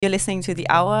You're listening to The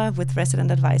Hour with Resident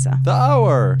Advisor. The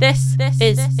Hour! This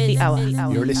is The Hour.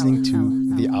 You're listening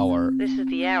to The Hour. This is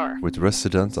The Hour. With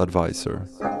Resident Advisor.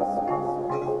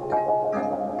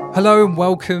 Hello and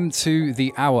welcome to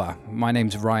The Hour. My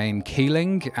name's Ryan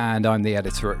Keeling and I'm the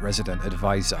editor at Resident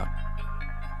Advisor.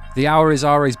 The Hour is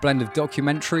RA's blend of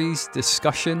documentaries,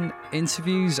 discussion,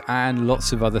 interviews and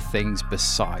lots of other things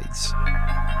besides.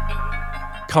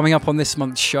 Coming up on this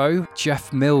month's show,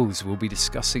 Jeff Mills will be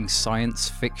discussing science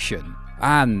fiction.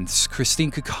 And Christine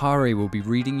Kukari will be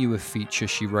reading you a feature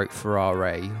she wrote for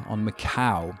RA on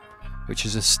Macau, which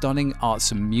is a stunning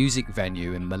arts and music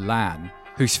venue in Milan,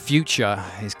 whose future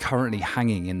is currently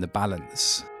hanging in the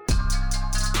balance.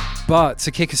 But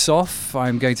to kick us off,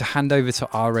 I'm going to hand over to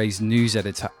RA's news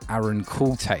editor, Aaron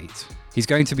Coultate. He's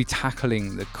going to be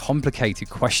tackling the complicated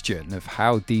question of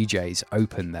how DJs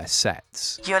open their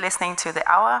sets. You're listening to The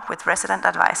Hour with Resident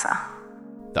Advisor.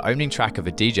 The opening track of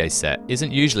a DJ set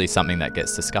isn't usually something that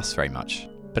gets discussed very much,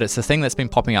 but it's the thing that's been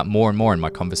popping up more and more in my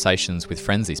conversations with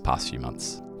friends these past few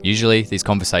months. Usually, these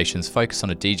conversations focus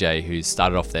on a DJ who's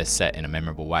started off their set in a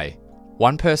memorable way.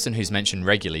 One person who's mentioned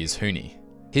regularly is Hooney.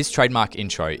 His trademark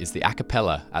intro is the a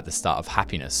cappella at the start of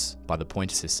Happiness by the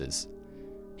Pointer Sisters.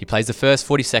 He plays the first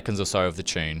 40 seconds or so of the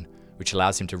tune, which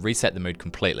allows him to reset the mood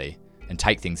completely and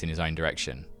take things in his own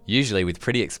direction, usually with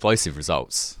pretty explosive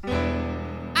results.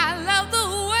 I love the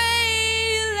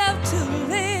way you love to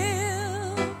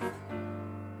live.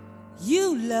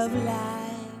 You love life.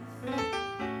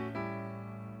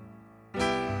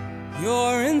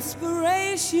 Your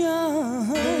inspiration.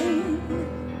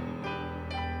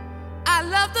 I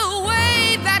love the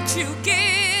way that you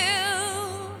give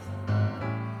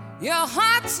your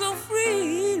heart so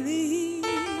freely,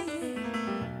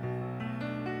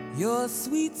 your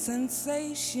sweet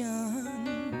sensation,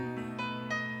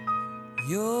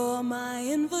 you're my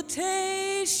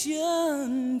invitation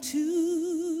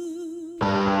to.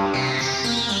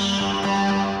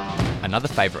 Another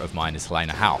favourite of mine is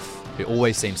Helena Hauff, who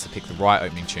always seems to pick the right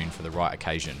opening tune for the right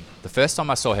occasion. The first time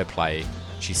I saw her play,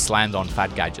 she slammed on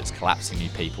Fad Gadget's Collapsing You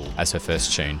People as her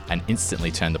first tune and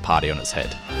instantly turned the party on its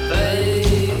head.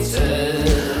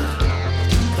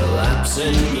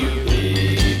 Collapsing you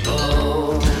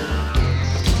people,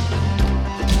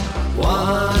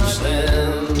 watch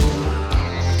them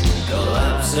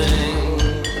collapsing.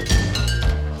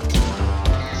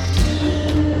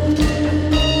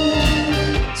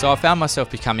 So I found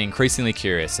myself becoming increasingly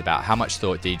curious about how much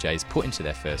thought DJs put into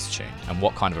their first tune and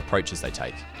what kind of approaches they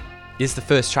take. Is the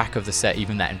first track of the set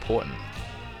even that important?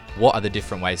 What are the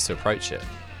different ways to approach it?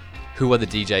 Who are the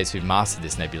DJs who've mastered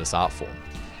this nebulous art form?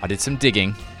 I did some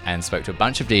digging and spoke to a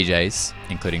bunch of DJs,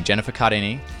 including Jennifer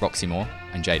Cardini, Roxy Moore,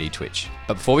 and JD Twitch.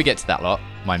 But before we get to that lot,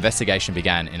 my investigation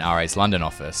began in RA's London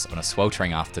office on a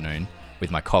sweltering afternoon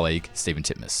with my colleague, Stephen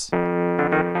Titmus.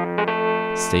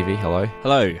 Stevie, hello.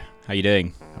 Hello, how you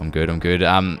doing? I'm good.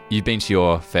 You've been to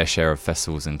your fair share of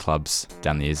festivals and clubs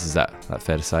down the years, is that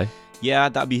fair to say? Yeah,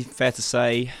 that'd be fair to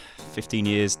say. 15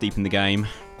 years deep in the game.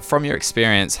 From your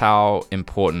experience, how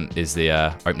important is the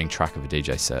opening track of a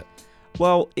DJ set?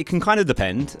 Well, it can kind of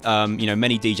depend.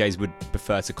 Many DJs would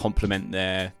prefer to complement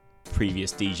their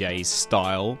previous DJ's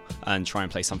style and try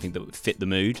and play something that would fit the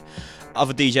mood.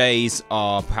 Other DJs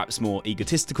are perhaps more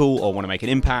egotistical or want to make an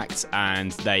impact,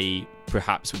 and they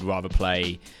perhaps would rather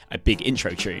play a big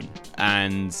intro tune.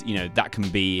 And, that can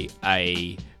be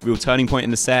a real turning point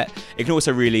in the set. It can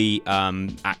also really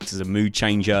act as a mood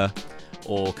changer,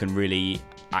 or can really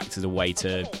act as a way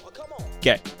to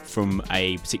get from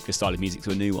a particular style of music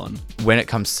to a new one. When it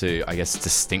comes to, I guess,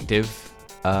 distinctive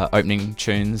opening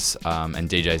tunes and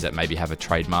DJs that maybe have a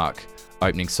trademark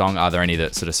opening song, are there any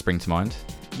that sort of spring to mind?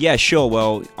 Yeah, sure.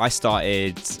 Well, I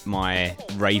started my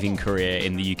raving career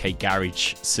in the UK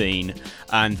garage scene,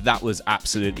 and that was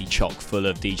absolutely chock full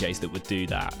of DJs that would do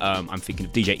that. I'm thinking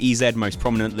of DJ EZ most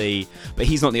prominently, but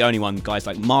he's not the only one. Guys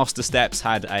like Master Steps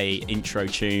had a intro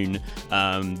tune,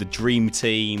 the Dream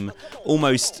Team,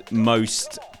 almost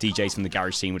most DJs from the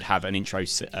garage scene would have an intro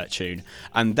tune,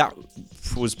 and that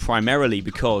was primarily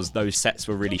because those sets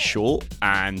were really short,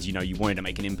 and you wanted to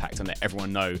make an impact and let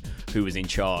everyone know who was in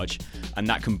charge, and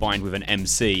that combined with an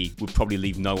MC would probably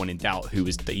leave no one in doubt who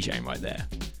was DJing right there.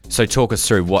 So talk us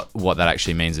through what that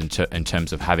actually means in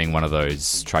terms of having one of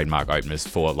those trademark openers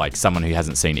for like someone who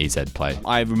hasn't seen EZ play.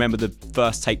 I remember the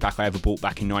first tape back I ever bought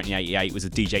back in 1988 was a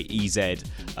DJ EZ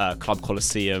Club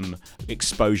Coliseum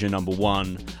Exposure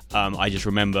 #1. I just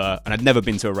remember, and I'd never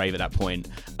been to a rave at that point,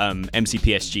 MC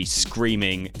PSG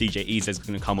screaming DJ EZ is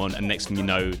going to come on, and next thing you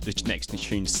know, the next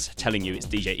tune's telling you it's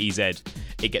DJ EZ.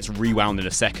 It gets rewound in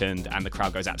a second and the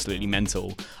crowd goes absolutely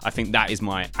mental. I think that is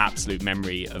my absolute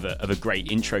memory of a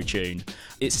great intro tune.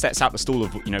 It sets out the stall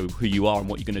of, you know, who you are and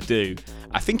what you're going to do.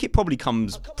 I think it probably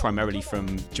comes primarily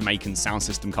from Jamaican sound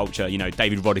system culture. You know,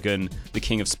 David Rodigan, the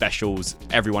king of specials,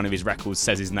 every one of his records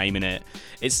says his name in it.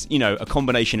 It's, you know, a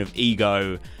combination of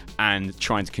ego and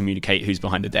trying to communicate who's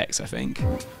behind the decks, I think.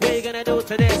 What are you gonna do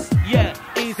to this? Yeah,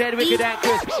 EZ, Wicked and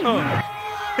Chris.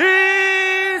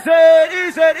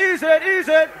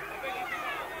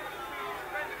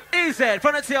 EZ,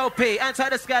 from the TOP, Anti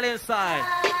the Scallion side.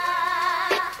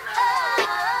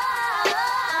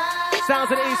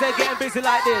 Sounds of the EZ getting busy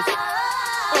like this.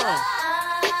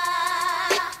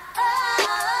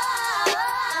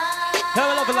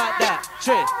 Have a lover like that.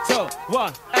 3, 2,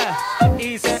 1,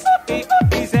 EZ,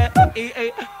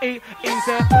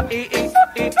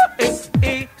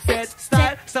 EZ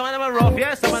style. Some of them are rough,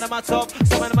 yeah, some of them are tough,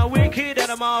 some of them are wicked, and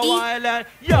them are wild. And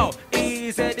yo,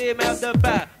 EZ, they have the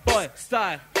bad boy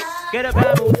style. Get a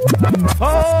bad move.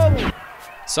 Oh!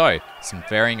 So, some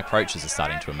varying approaches are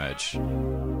starting to emerge.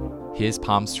 Here's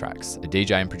Palms Tracks, a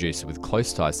DJ and producer with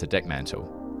close ties to Deckmantle,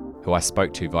 who I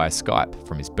spoke to via Skype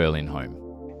from his Berlin home.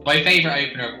 My favourite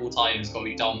opener of all time has got to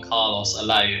be Don Carlos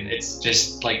Alone. It's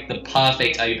just like the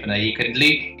perfect opener. You can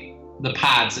loop the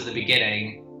pads at the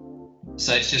beginning,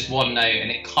 so it's just one note,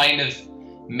 and it kind of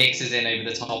mixes in over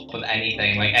the top of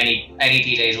anything, like any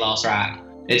DJ's last track.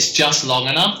 It's just long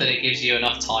enough that it gives you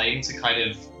enough time to kind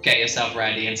of get yourself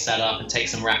ready and set up and take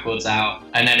some records out.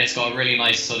 And then it's got a really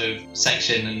nice sort of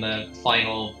section in the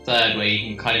final third where you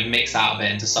can kind of mix out a bit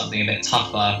into something a bit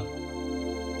tougher.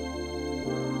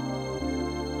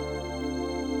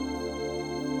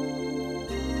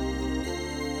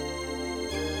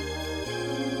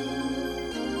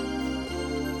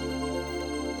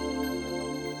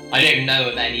 I don't know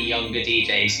of any younger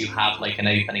DJs who have like an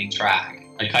opening track.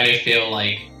 I kind of feel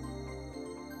like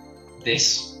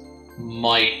this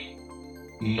might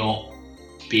not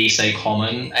be so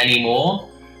common anymore.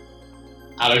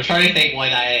 And I'm trying to think why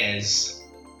that is.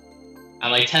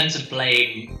 And I tend to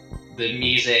blame the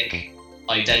music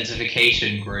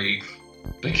identification group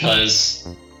because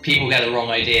people get the wrong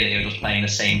idea that you're just playing the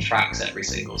same tracks every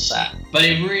single set. But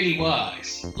it really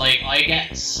works. Like, I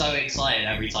get so excited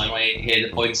every time I hear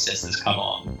the Pointer Sisters come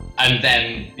on. And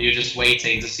then you're just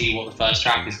waiting to see what the first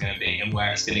track is going to be and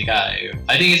where it's going to go.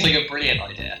 I think it's like a brilliant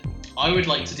idea. I would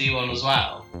like to do one as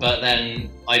well, but then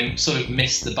I sort of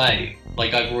missed the boat.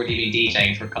 Like, I've already been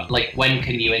DJing for a couple. Like, when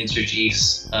can you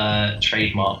introduce a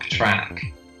trademark track?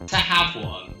 To have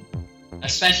one,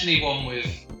 especially one with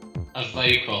a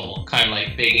vocal, kind of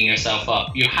like bigging yourself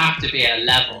up, you have to be at a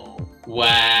level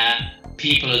where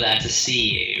people are there to see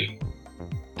you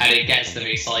and it gets them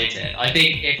excited. I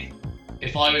think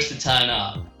if I was to turn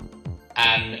up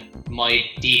and my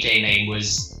DJ name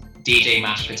was DJ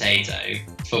Mashed Potato,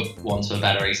 for want of a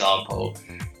better example,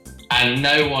 and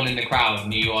no one in the crowd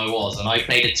knew who I was, and I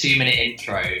played a 2-minute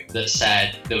intro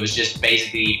that was just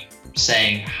basically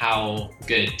saying how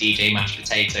good DJ Mashed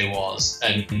Potato was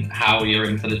and how you're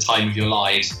in for the time of your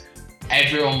lives,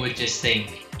 everyone would just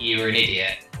think you were an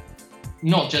idiot.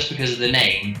 Not just because of the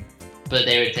name, but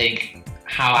they would think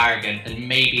how arrogant, and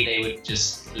maybe they would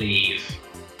just leave.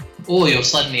 Or you're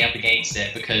suddenly up against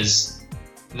it because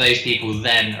those people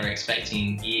then are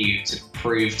expecting you to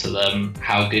prove to them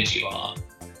how good you are.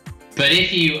 But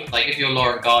if you're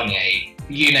Laurent Garnier,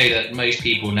 you know that most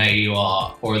people know who you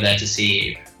are or are there to see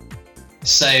you.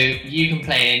 So you can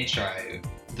play an intro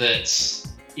that's,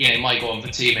 might go on for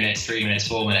 2 minutes, 3 minutes,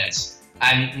 4 minutes,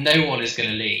 and no one is going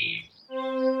to leave.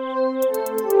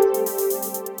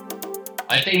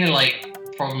 I think the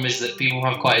problem is that people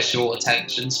have quite a short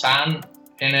attention span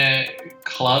in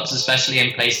clubs, especially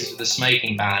in places with a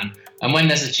smoking ban. And when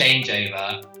there's a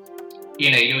changeover,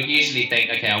 you'll usually think,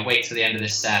 okay, I'll wait till the end of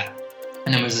this set,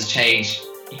 and then when there's a change,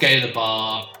 you go to the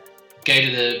bar, go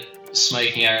to the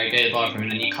smoking area, go to the bathroom,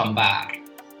 and then you come back.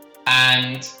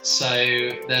 And so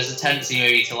there's a tendency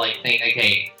maybe to think,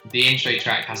 okay, the intro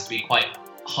track has to be quite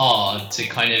hard to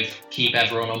kind of keep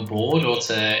everyone on board or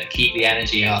to keep the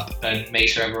energy up and make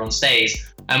sure everyone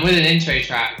stays. And with an intro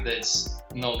track that's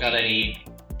not got any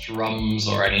drums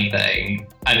or anything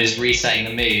and is resetting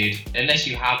the mood, unless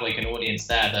you have an audience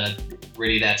there that are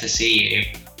really there to see you,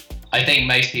 I think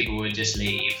most people would just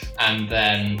leave, and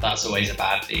then that's always a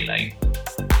bad feeling.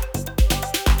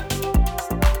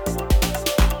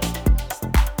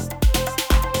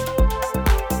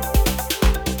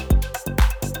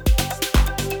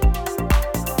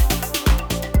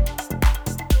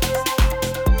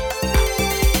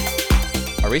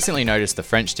 I recently noticed the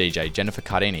French DJ Jennifer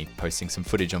Cardini posting some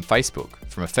footage on Facebook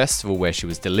from a festival where she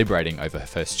was deliberating over her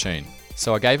first tune.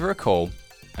 So I gave her a call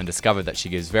and discovered that she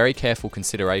gives very careful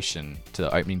consideration to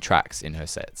the opening tracks in her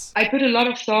sets. I put a lot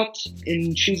of thought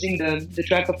in choosing the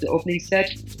track of the opening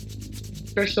set.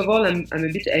 First of all, I'm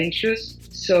a bit anxious,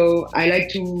 so I like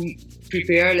to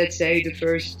prepare, let's say, the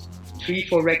first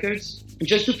 3-4 records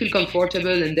just to feel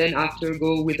comfortable, and then after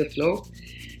go with the flow.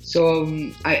 So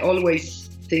I always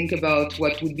think about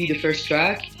what would be the first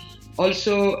track.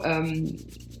 Also,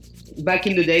 back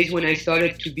in the days when I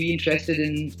started to be interested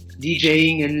in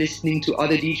DJing and listening to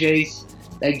other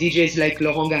DJs like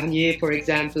Laurent Garnier, for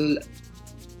example,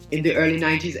 in the early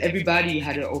 90s, everybody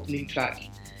had an opening track.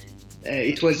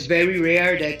 It was very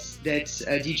rare that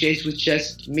DJs would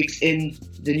just mix in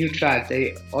the new track.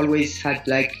 They always had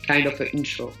like kind of an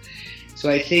intro. So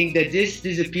I think that this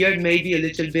disappeared maybe a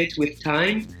little bit with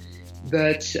time,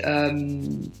 but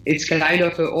it's kind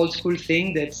of an old school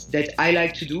thing that I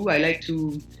like to do. I like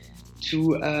to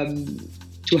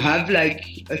have like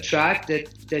a track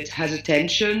that has a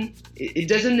tension. It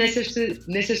doesn't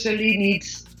necessarily need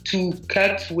to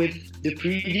cut with the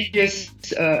previous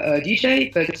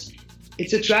DJ, but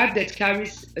it's a track that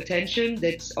carries attention,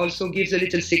 that also gives a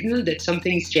little signal that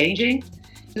something is changing,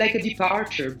 like a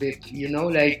departure bit, you know,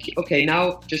 like, okay,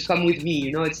 now just come with me,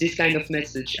 you know, it's this kind of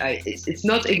message. It's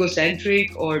not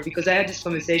egocentric, or because I had this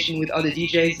conversation with other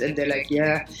DJs and they're like,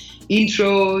 yeah,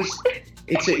 intros,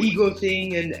 it's an ego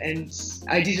thing, and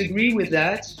I disagree with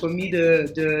that. For me,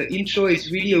 the intro is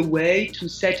really a way to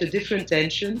set a different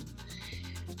tension.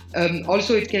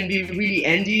 Also, it can be really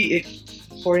handy if,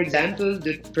 for example,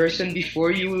 the person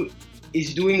before you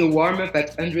is doing a warm-up at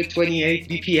 128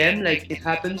 BPM, like it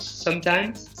happens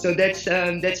sometimes. So that's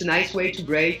a nice way to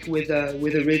break with a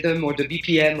rhythm or the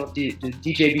BPM of the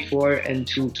DJ before, and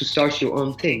to start your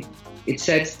own thing. It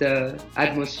sets the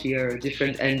atmosphere,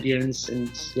 different ambience, and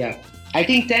yeah. I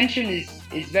think tension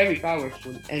is very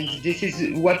powerful, and this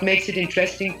is what makes it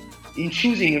interesting in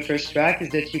choosing a first track, is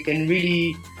that you can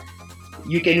really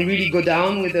go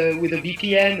down with a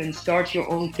BPM and start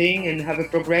your own thing and have a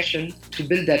progression to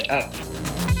build that up.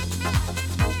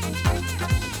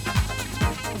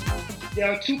 There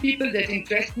are two people that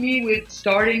interest me with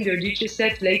starting their DJ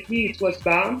set lately. It was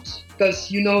Bound,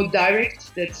 because you know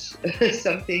direct that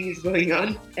something is going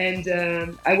on. And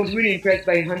I was really impressed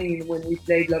by Honey when we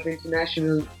played Love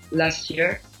International last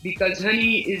year, because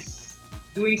Honey is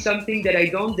doing something that I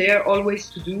don't dare always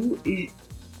to do.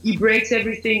 He breaks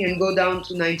everything and go down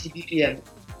to 90 BPM.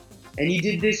 And he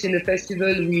did this in a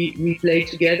festival we played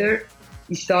together.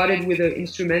 He started with an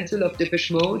instrumental of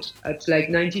Depeche Mode at like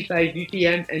 95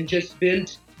 BPM and just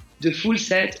built the full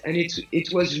set, and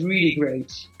it was really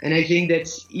great. And I think that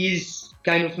he's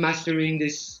kind of mastering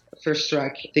this first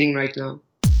track thing right now.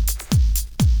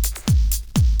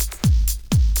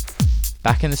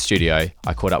 Back in the studio,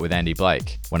 I caught up with Andy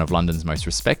Blake, one of London's most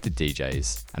respected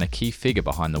DJs and a key figure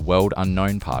behind the World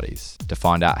Unknown parties, to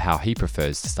find out how he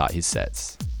prefers to start his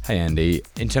sets. Hey Andy,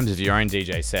 in terms of your own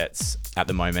DJ sets at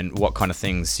the moment, what kind of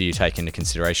things do you take into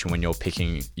consideration when you're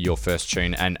picking your first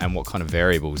tune, and what kind of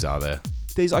variables are there?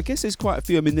 I guess there's quite a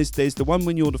few. I mean, there's the one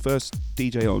when you're the first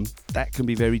DJ on. That can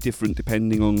be very different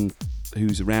depending on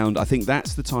who's around. I think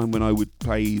that's the time when I would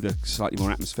play the slightly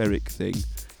more atmospheric thing.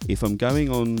 If I'm going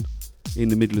on in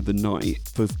the middle of the night,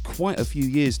 for quite a few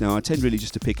years now, I tend really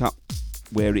just to pick up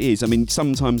where it is. I mean,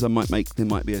 sometimes there might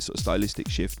be a sort of stylistic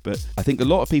shift, but I think a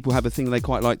lot of people have a thing they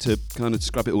quite like to kind of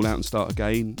scrub it all out and start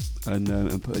again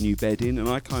and put a new bed in, and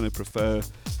I kind of prefer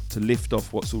to lift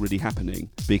off what's already happening,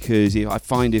 because I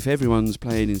find if everyone's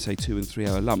playing in say 2 and 3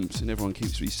 hour lumps and everyone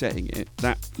keeps resetting it,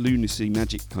 that lunacy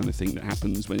magic kind of thing that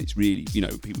happens when it's really, you know,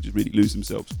 people just really lose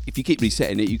themselves. If you keep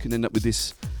resetting it, you can end up with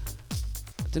this,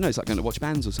 I don't know, it's like going to watch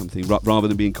bands or something, rather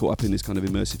than being caught up in this kind of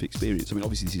immersive experience. I mean,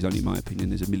 obviously this is only my opinion,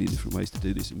 there's a million different ways to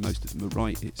do this and most of them are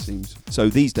right, it seems. So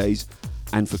these days,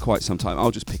 and for quite some time,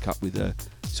 I'll just pick up with a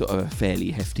sort of a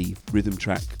fairly hefty rhythm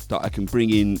track that I can bring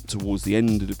in towards the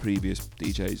end of the previous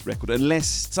DJ's record, unless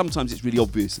sometimes it's really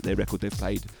obvious that their record they've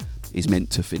played is meant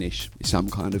to finish. It's some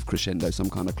kind of crescendo, some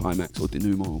kind of climax or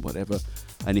denouement or whatever.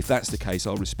 And if that's the case,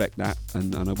 I'll respect that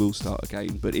and I will start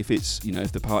again. But if it's, you know,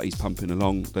 if the party's pumping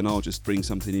along, then I'll just bring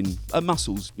something in,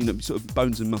 muscles, you know, sort of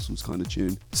bones and muscles kind of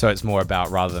tune. So it's more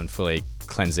about, rather than fully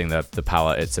cleansing the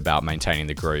palate, it's about maintaining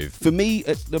the groove. For me,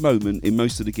 at the moment, in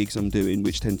most of the gigs I'm doing,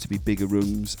 which tend to be bigger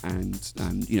rooms and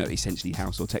essentially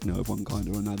house or techno of one kind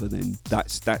or another, then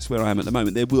that's where I am at the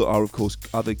moment. There are, of course,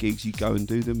 other gigs you go and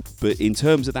do them, but in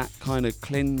terms of that kind of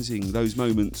cleansing, those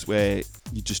moments where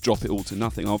you just drop it all to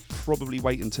nothing, I'll probably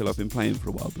wait until I've been playing for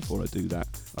a while before I do that.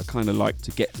 I kind of like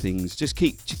to get things, just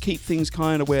keep things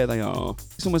kind of where they are.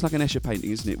 It's almost like an Escher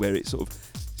painting, isn't it, where it sort of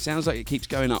sounds like it keeps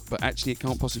going up, but actually it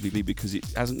can't possibly be because it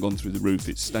hasn't gone through the roof.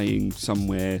 It's staying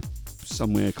somewhere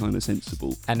kind of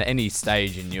sensible. And at any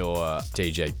stage in your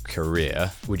DJ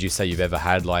career, would you say you've ever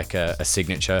had like a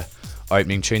signature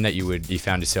opening tune that you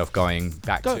found yourself going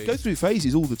back to? Go through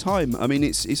phases all the time. I mean,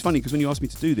 it's funny because when you asked me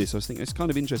to do this, I was thinking it's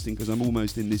kind of interesting because I'm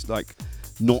almost in this like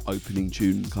not opening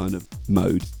tune kind of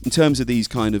mode. In terms of these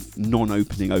kind of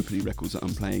non-opening records that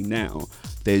I'm playing now,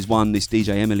 there's one, this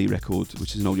DJ Emily record,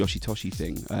 which is an old Yoshitoshi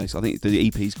thing. So I think the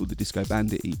EP is called the Disco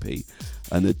Bandit EP,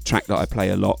 and the track that I play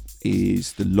a lot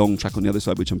is the long track on the other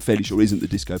side, which I'm fairly sure isn't the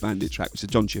Disco Bandit track, which is a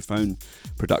John Chiafone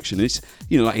production. And it's,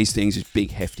 like his things, is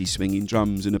big, hefty, swinging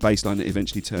drums and a bass line that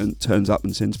eventually turns up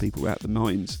and sends people out the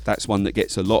minds. That's one that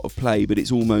gets a lot of play, but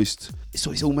it's almost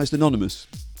anonymous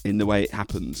in the way it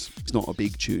happens. It's not a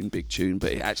big tune,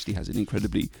 but it actually has an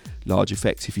incredibly large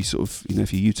effect if you sort of,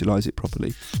 if you utilise it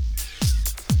properly.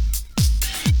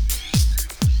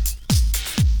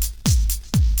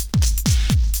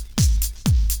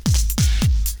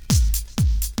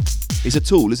 It's a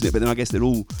tool, isn't it? But then I guess they're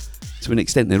all, to an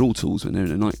extent, they're all tools when they're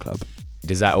in a nightclub.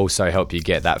 Does that also help you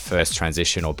get that first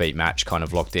transition or beat match kind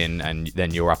of locked in and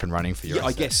then you're up and running for your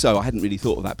I guess so. I hadn't really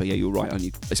thought of that, but yeah, you're right.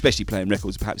 Especially playing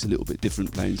records, perhaps a little bit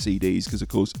different playing CDs, because of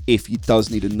course, if it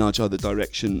does need a nudge either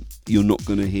direction, you're not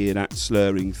going to hear that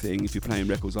slurring thing. If you're playing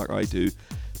records like I do,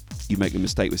 you make a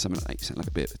mistake with something like that, you sound like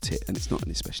a bit of a tit, and it's not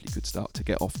an especially good start to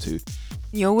get off to.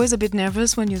 You're always a bit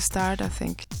nervous when you start, I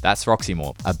think. That's Roxy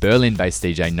Moore, a Berlin-based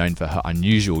DJ known for her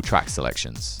unusual track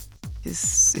selections.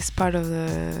 It's part of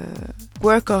the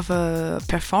work of a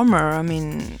performer. I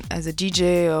mean, as a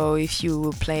DJ, or if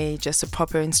you play just a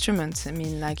proper instrument, I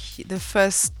mean, like the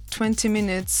first 20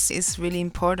 minutes is really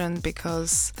important,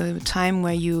 because the time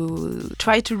where you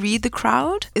try to read the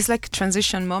crowd is like a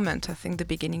transition moment. I think the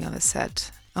beginning of a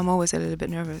set, I'm always a little bit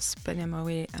nervous, but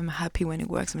I'm happy when it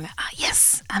works. I'm like,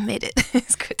 yes, I made it.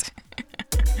 It's good.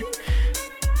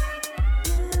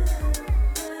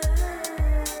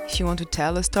 If you want to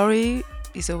tell a story,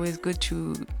 it's always good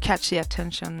to catch the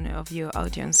attention of your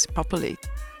audience properly.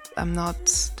 I'm not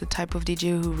the type of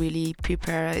DJ who really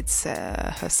prepares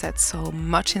her set so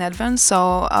much in advance, so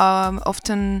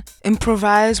often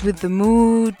improvise with the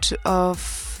mood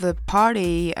of the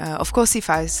party. Of course, if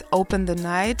I open the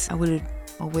night, I will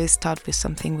always start with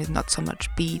something with not so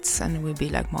much beats, and it will be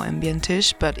like more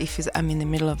ambient-ish. But if I'm in the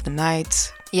middle of the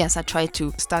night, yes, I try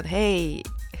to start,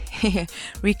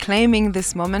 reclaiming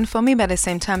this moment for me, but at the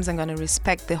same time I'm going to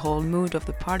respect the whole mood of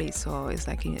the party, so it's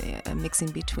like a mix in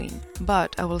between.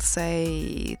 But I will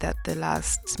say that the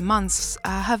last months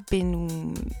I have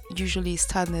been usually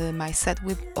starting my set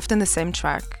with often the same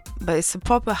track, but it's a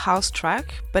proper house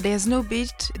track, but there's no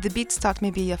beat. The beat starts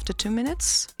maybe after 2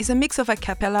 minutes. It's a mix of a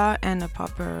cappella and a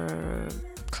proper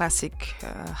classic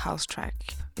house track.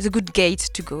 It's a good gate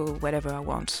to go wherever I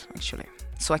want, actually.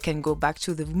 So I can go back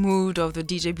to the mood of the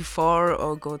DJ before,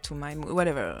 or go to my mood,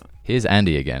 whatever. Here's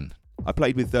Andy again. I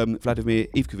played with Vladimir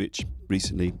Ivkovic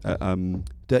recently at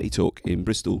Dirty Talk in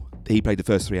Bristol. He played the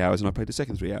first 3 hours and I played the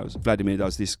second 3 hours. Vladimir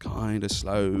does this kind of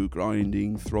slow,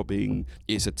 grinding, throbbing.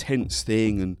 It's a tense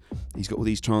thing, and he's got all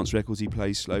these trance records he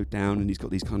plays slowed down, and he's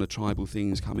got these kind of tribal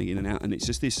things coming in and out, and it's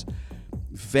just this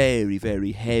very,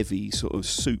 very heavy sort of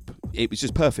soup. It was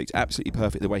just perfect, absolutely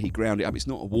perfect the way he ground it up. It's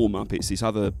not a warm-up, it's this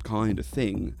other kind of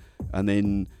thing. And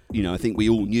then, I think we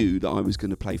all knew that I was going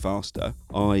to play faster.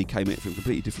 I came at it from a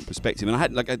completely different perspective, and I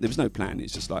had there was no plan.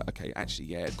 It's just like, okay, actually,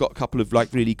 yeah, I've got a couple of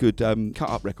really good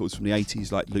cut-up records from the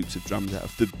 80s, like loops of drums out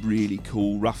of the really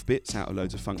cool rough bits out of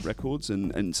loads of funk records,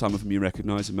 and some of them you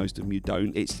recognise and most of them you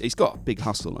don't. It's got a big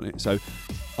hustle on it, so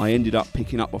I ended up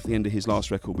picking up off the end of his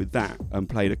last record with that, and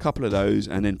played a couple of those,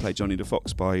 and then played Johnny the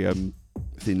Fox by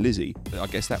Thin Lizzy. I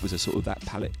guess that was a sort of that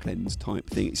palette cleanse type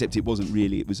thing, except it wasn't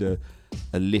really, it was a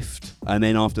lift. And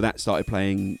then after that started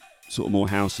playing sort of more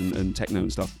house and techno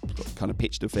and stuff, kind of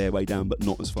pitched a fair way down, but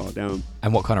not as far down.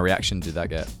 And what kind of reaction did that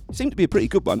get? It seemed to be a pretty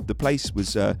good one. The place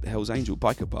was Hell's Angel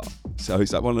biker bar, so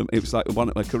it's like one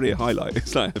of my career highlight.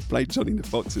 It's like I played Johnny the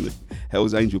Fox in the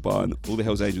Hell's Angel bar, and all the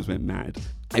Hell's Angels went mad.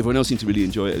 Everyone else seemed to really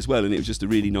enjoy it as well, and it was just a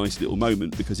really nice little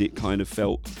moment, because it kind of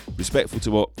felt respectful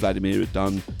to what Vladimir had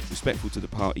done, respectful to the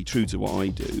party, true to what I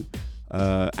do.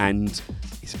 and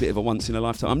it's a bit of a once in a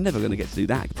lifetime. I'm never going to get to do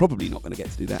that. Probably not going to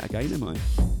get to do that again, am I?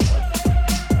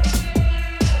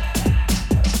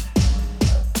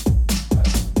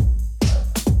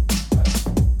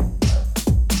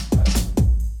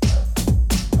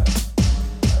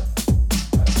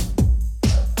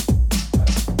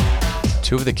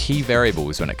 Two of the key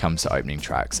variables when it comes to opening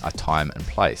tracks are time and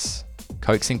place.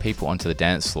 Coaxing people onto the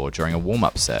dance floor during a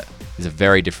warm-up set is a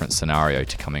very different scenario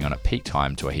to coming on at peak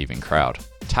time to a heaving crowd.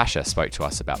 Tasha spoke to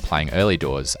us about playing early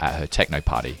doors at her techno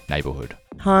party neighbourhood.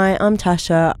 Hi, I'm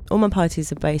Tasha. All my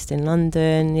parties are based in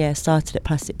London. Yeah, started at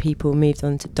Plastic People, moved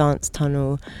on to Dance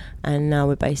Tunnel, and now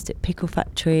we're based at Pickle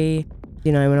Factory.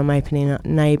 You know, when I'm opening up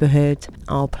neighbourhood,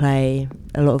 I'll play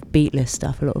a lot of beatless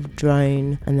stuff, a lot of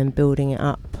drone, and then building it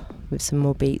up with some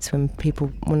more beats when people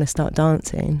want to start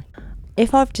dancing.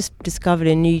 If I've just discovered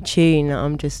a new tune that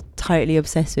I'm just totally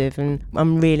obsessed with and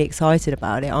I'm really excited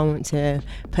about it, I want to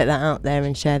put that out there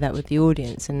and share that with the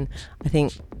audience. And I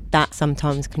think that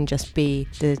sometimes can just be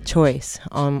the choice.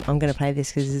 I'm going to play this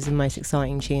because this is the most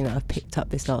exciting tune that I've picked up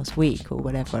this last week or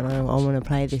whatever, and I want to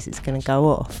play this, it's going to go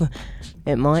off.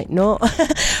 It might not,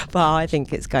 but I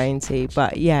think it's going to.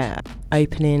 But yeah,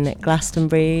 opening at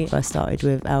Glastonbury, I started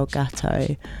with El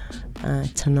Gato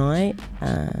tonight.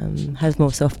 Has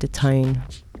more softer tone.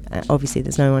 Obviously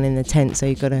there's no one in the tent, so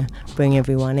you've got to bring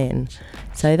everyone in.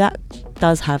 So that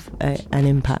does have an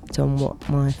impact on what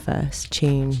my first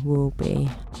tune will be.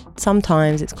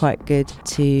 Sometimes it's quite good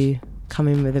to come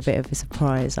in with a bit of a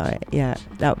surprise, like, yeah,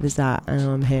 that was that, and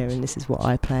I'm here and this is what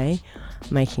I play,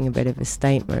 making a bit of a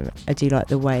statement. I do like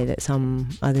the way that some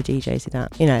other DJs do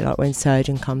that. You know, like when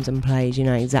Surgeon comes and plays, you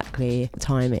know exactly what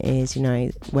time it is, you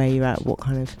know where you're at, what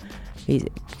kind of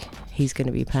music he's going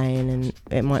to be playing, and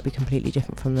it might be completely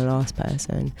different from the last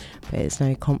person, but it's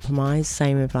no compromise.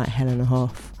 Same with like Helena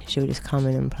Hoff, she'll just come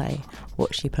in and play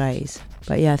what she plays.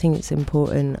 But yeah, I think it's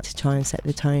important to try and set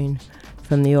the tone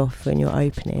from the off when you're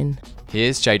opening.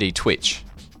 Here's JD Twitch,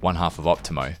 one half of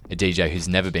Optimo, a DJ who's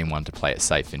never been one to play it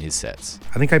safe in his sets.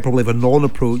 I think I probably have a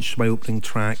non-approach to my opening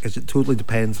track, as it totally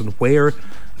depends on where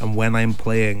and when I'm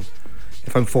playing.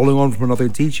 If I'm following on from another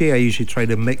DJ, I usually try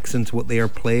to mix into what they are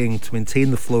playing to maintain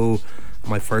the flow.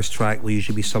 My first track will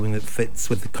usually be something that fits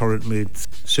with the current mood.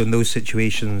 So in those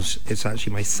situations, it's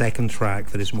actually my second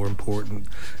track that is more important,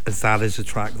 as that is the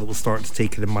track that will start to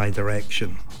take it in my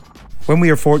direction. When we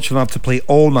are fortunate enough to play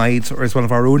all night, or as one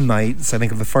of our own nights, I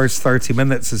think of the first 30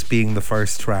 minutes as being the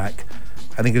first track.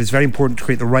 I think it is very important to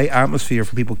create the right atmosphere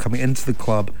for people coming into the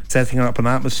club, setting up an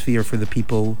atmosphere for the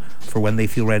people for when they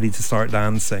feel ready to start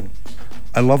dancing.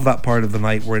 I love that part of the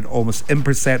night where it almost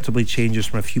imperceptibly changes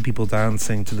from a few people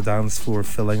dancing to the dance floor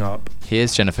filling up.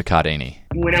 Here's Jennifer Cardini.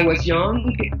 When I was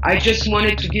young, I just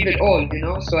wanted to give it all, you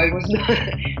know, so I was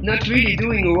not really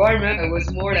doing a warm-up. I was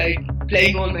more like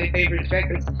playing all my favorite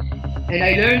records. And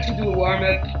I learned to do a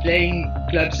warm-up playing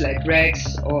clubs like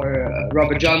Rex or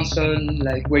Robert Johnson,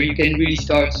 like where you can really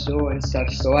start slow and stuff.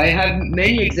 So I have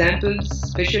many examples,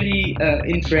 especially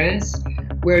in France,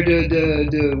 where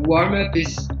the warm-up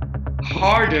is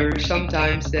harder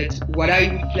sometimes than what I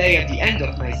would play at the end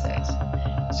of my set.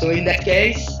 So in that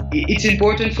case, it's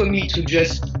important for me to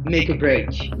just make a break,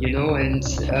 you know, and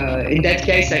in that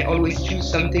case I always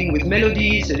choose something with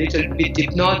melodies, a little bit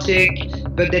hypnotic,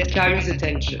 but that carries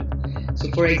attention.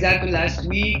 So for example, last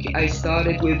week I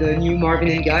started with a new Marvin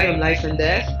and Guy on Life and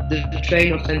Death, the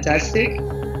Train of Fantastic,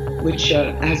 which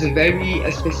has a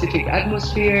very specific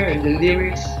atmosphere, and the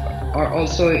lyrics are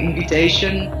also an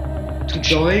invitation to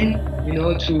join, you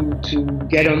know, to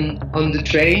get on the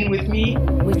train with me.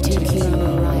 We take you on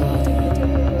a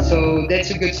ride. So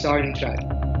that's a good starting track.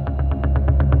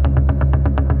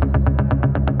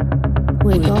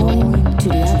 We're going to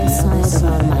the other side of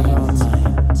our minds.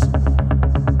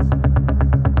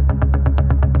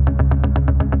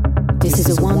 This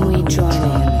is a one-way journey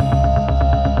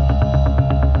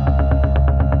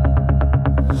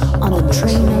on the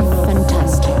train of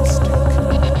fantastic.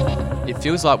 It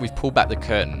feels like we've pulled back the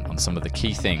curtain on some of the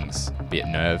key things, be it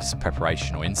nerves,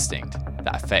 preparation or instinct,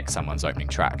 that affect someone's opening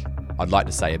track. I'd like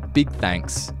to say a big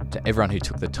thanks to everyone who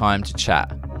took the time to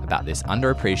chat about this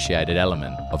underappreciated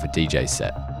element of a DJ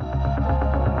set.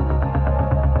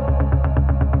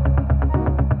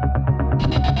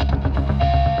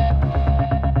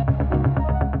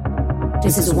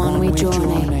 This is a one-way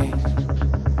journey.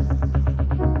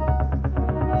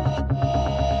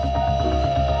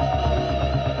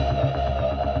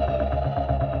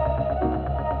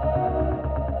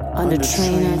 On the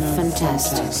train of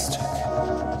fantastic.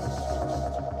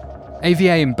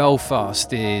 AVA in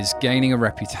Belfast is gaining a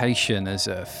reputation as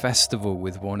a festival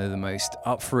with one of the most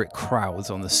up for it crowds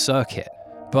on the circuit.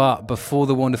 But before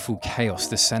the wonderful chaos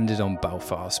descended on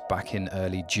Belfast back in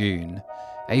early June,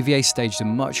 AVA staged a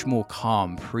much more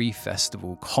calm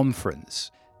pre-festival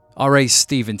conference. RA's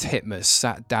Stephen Titmuss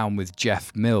sat down with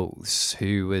Jeff Mills,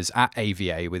 who was at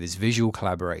AVA with his visual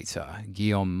collaborator,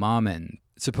 Guillaume Marmin,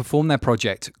 to perform their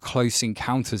project Close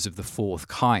Encounters of the Fourth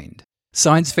Kind.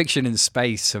 Science fiction and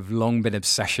space have long been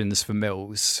obsessions for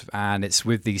Mills, and it's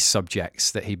with these subjects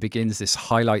that he begins this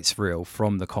highlights reel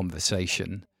from the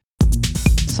conversation.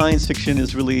 Science fiction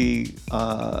is really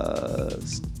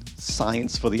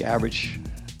science for the average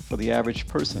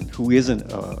person who isn't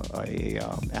a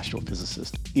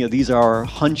astrophysicist. You know, these are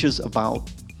hunches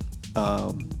about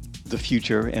the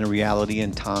future and reality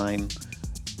and time,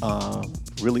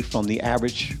 really from the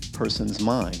average person's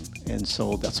mind. And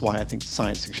so that's why I think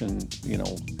science fiction, you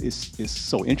know, is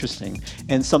so interesting.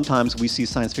 And sometimes we see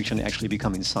science fiction actually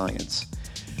becoming science.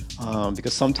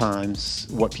 Because sometimes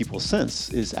what people sense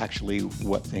is actually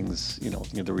what things, you know,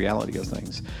 the reality of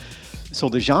things. So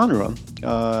the genre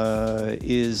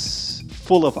is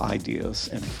full of ideas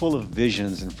and full of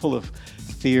visions and full of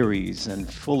theories and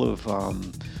full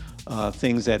of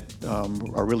things that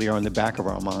are really in the back of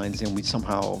our minds, and we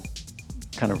somehow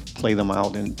kind of play them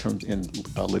out in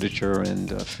literature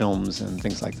and films and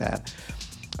things like that.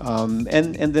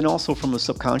 And then also from a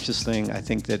subconscious thing, I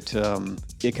think that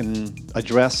it can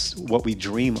address what we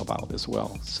dream about as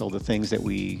well. So the things that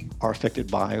we are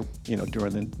affected by, you know,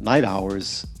 during the night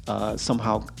hours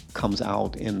somehow comes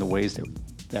out in the ways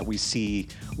that we see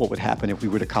what would happen if we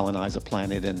were to colonize a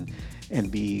planet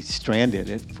and be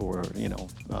stranded for, you know,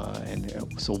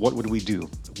 so what would we do?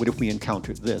 What if we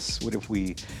encountered this? What if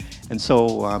we, and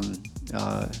so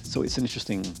so it's an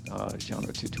interesting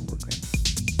genre to work in.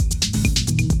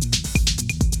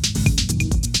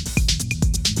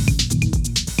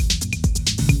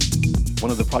 One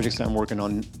of the projects that I'm working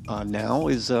on now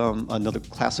is another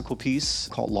classical piece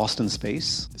called Lost in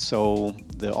Space. So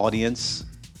the audience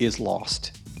is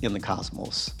lost in the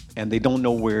cosmos, and they don't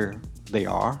know where they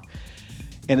are.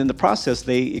 And in the process,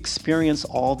 they experience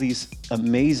all these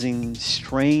amazing,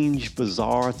 strange,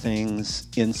 bizarre things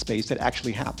in space that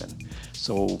actually happen.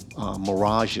 So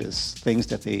mirages, things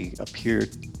that they appear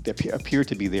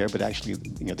to be there, but actually,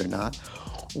 you know, they're not.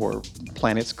 Or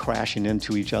planets crashing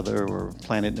into each other, or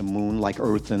planet and moon, like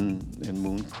Earth and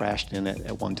moon crashed in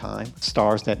at one time.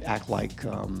 Stars that act like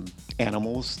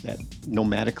animals that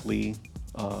nomadically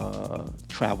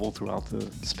travel throughout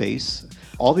the space.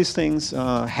 All these things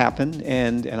happen,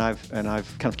 and I've kind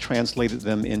of translated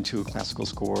them into a classical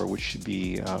score, which should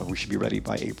be ready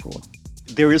by April.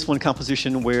 There is one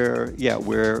composition where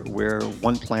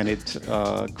one planet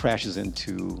crashes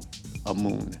into a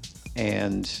moon.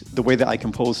 And the way that I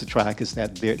compose the track is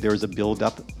that there's a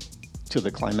build-up to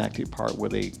the climactic part where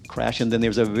they crash, and then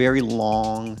there's a very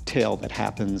long tail that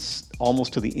happens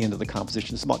almost to the end of the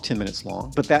composition. It's about 10 minutes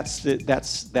long, but that's the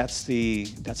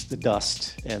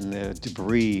dust and the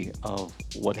debris of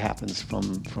what happens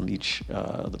from each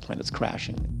the planets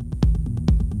crashing.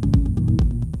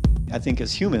 I think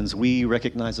as humans, we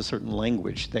recognize a certain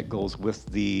language that goes with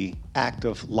the act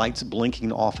of lights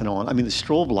blinking off and on. I mean, the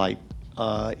strobe light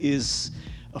is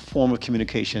a form of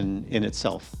communication in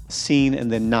itself, seen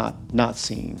and then not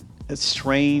seen. A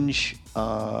strange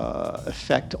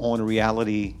effect on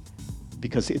reality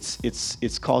because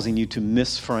it's causing you to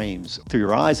miss frames through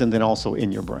your eyes and then also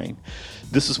in your brain.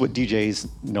 This is what DJs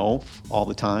know all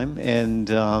the time, and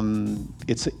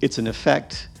it's an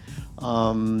effect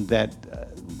that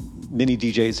many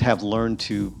DJs have learned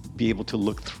to be able to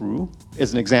look through.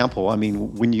 As an example, I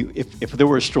mean, if there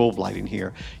were a strobe light in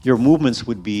here, your movements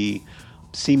would be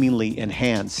seemingly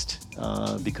enhanced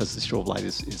because the strobe light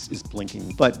is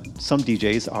blinking. But some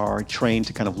DJs are trained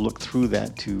to kind of look through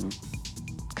that, to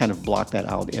kind of block that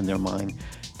out in their mind,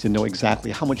 to know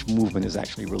exactly how much movement is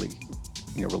actually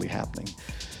really happening.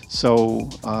 So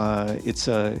it's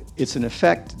an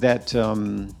effect that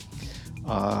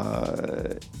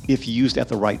if used at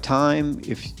the right time,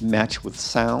 if matched with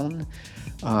sound,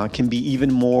 can be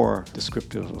even more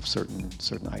descriptive of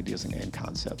certain ideas and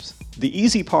concepts. The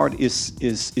easy part is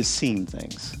seeing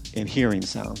things and hearing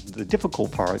sound. The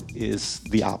difficult part is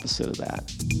the opposite of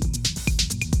that.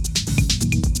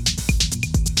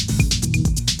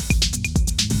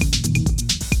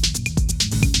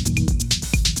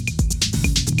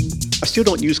 I still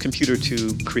don't use computer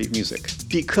to create music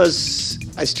because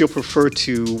I still prefer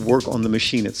to work on the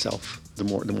machine itself. The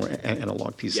more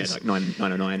analog pieces. Yeah, like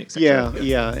 909, etc.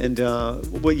 Yeah, and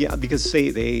because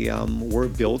they were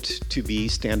built to be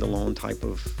standalone type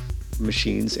of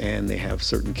machines, and they have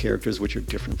certain characters which are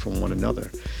different from one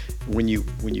another. When you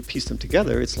piece them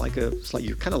together, it's like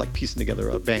you're kind of like piecing together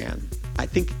a band. I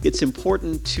think it's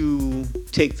important to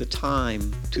take the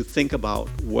time to think about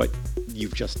what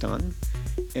you've just done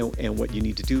and what you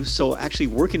need to do. So actually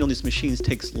working on these machines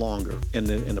takes longer. In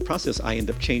the process, I end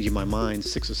up changing my mind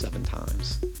 6 or 7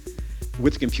 times.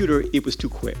 With the computer, it was too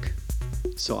quick.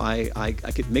 So I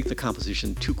could make the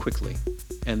composition too quickly,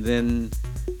 and then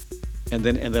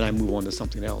I move on to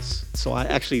something else. So I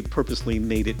actually purposely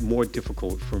made it more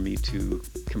difficult for me to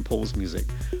compose music.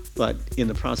 But in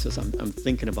the process, I'm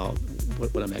thinking about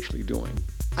what I'm actually doing.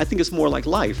 I think it's more like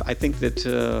life. I think that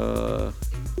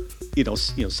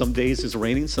some days it's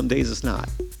raining, some days it's not.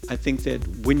 I think that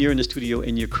when you're in the studio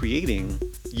and you're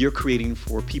creating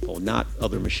for people, not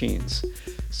other machines.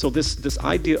 So this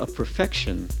idea of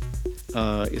perfection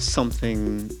is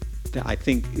something that I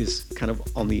think is kind of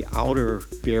on the outer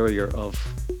barrier of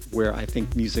where I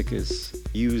think music is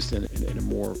used in a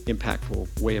more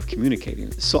impactful way of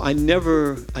communicating. So I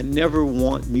never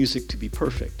want music to be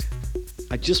perfect.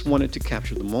 I just wanted to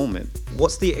capture the moment.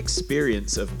 What's the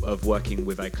experience of working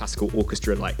with a classical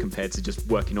orchestra like compared to just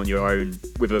working on your own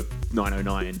with a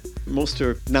 909? Most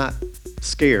are not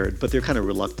scared, but they're kind of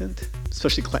reluctant,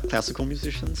 especially classical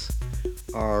musicians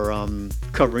are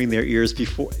covering their ears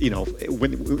before,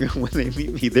 when they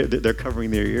meet me, they're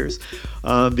covering their ears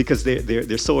because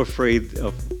they're so afraid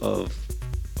of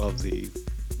the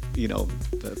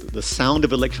the sound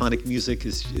of electronic music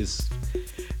is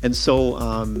and so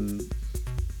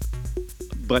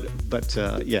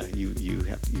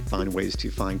you find ways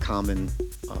to find common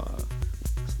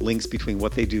links between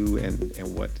what they do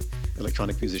and what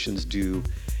electronic musicians do,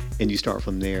 and you start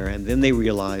from there, and then they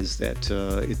realize that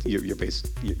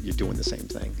you're doing the same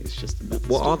thing. It's just the method.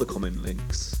 What are the common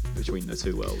links between the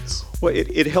two worlds? Well,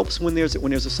 it helps when there's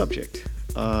a subject.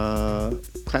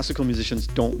 Classical musicians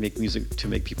don't make music to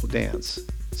make people dance,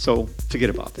 so forget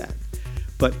about that.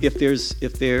 But if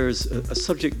there's a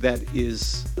subject that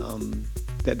is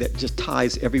that just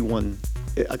ties everyone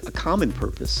a common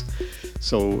purpose.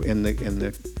 So in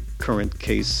the current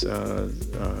case,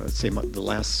 the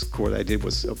last score that I did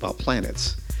was about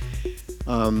planets.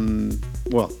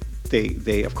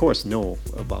 They of course know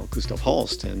about Gustav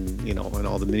Holst and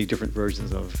all the many different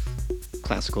versions of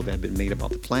classical that have been made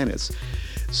about the planets.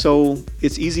 So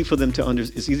it's easy for them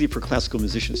it's easy for classical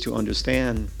musicians to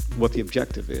understand what the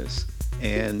objective is.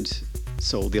 And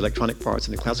so the electronic parts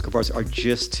and the classical parts are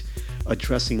just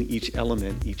addressing each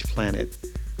element, each planet.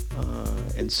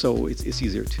 And so it's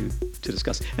easier to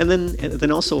discuss. And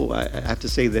then also I have to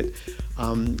say that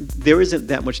there isn't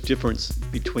that much difference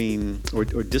between or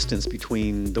distance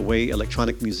between the way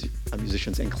electronic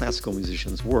musicians and classical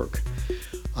musicians work.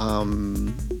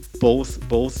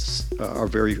 Both are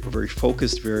very very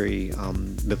focused, very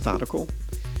methodical.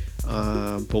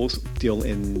 Both deal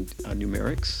in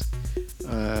numerics,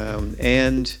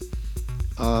 and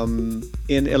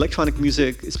in electronic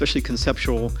music, especially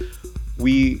conceptual,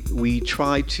 we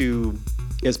try to,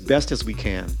 as best as we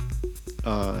can,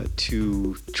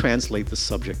 to translate the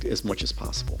subject as much as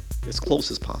possible, as close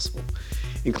as possible.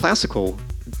 In classical,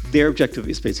 their objective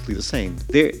is basically the same.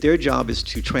 Their job is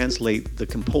to translate the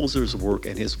composer's work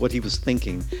and what he was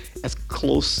thinking as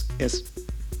close as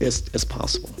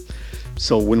possible.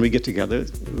 So when we get together,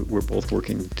 we're both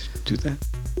working to do that.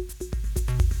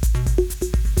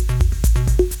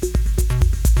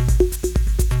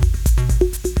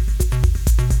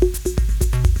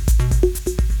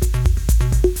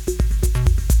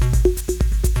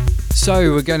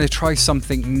 So we're going to try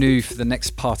something new for the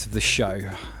next part of the show.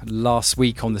 Last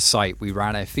week on the site we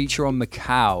ran a feature on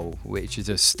Macau, which is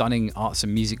a stunning arts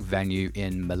and music venue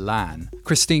in Milan.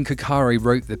 Christine Kakari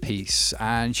wrote the piece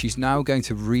and she's now going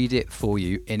to read it for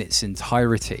you in its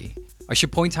entirety. I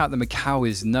should point out that Macau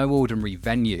is no ordinary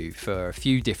venue for a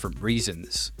few different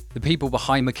reasons. The people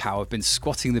behind Macau have been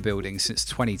squatting the building since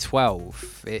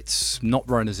 2012. It's not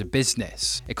run as a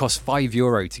business. It costs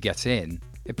 €5 to get in.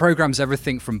 It programs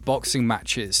everything from boxing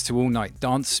matches to all-night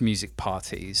dance music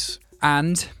parties.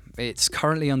 And it's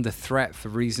currently under threat for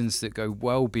reasons that go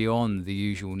well beyond the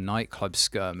usual nightclub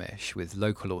skirmish with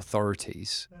local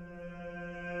authorities.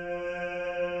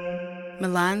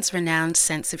 Milan's renowned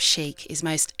sense of chic is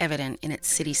most evident in its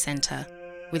city centre,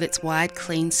 with its wide,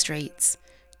 clean streets,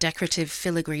 decorative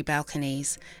filigree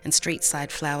balconies and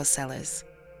street-side flower cellars.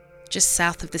 Just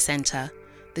south of the centre,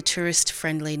 the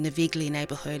tourist-friendly Navigli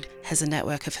neighbourhood has a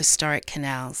network of historic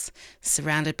canals,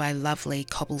 surrounded by lovely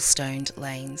cobblestoned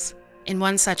lanes. In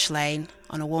one such lane,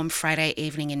 on a warm Friday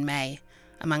evening in May,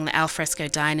 among the alfresco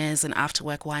diners and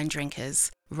after-work wine drinkers,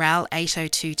 Ral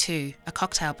 8022, a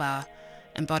cocktail bar,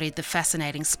 embodied the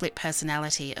fascinating split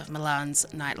personality of Milan's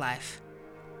nightlife.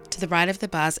 To the right of the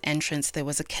bar's entrance, there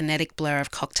was a kinetic blur of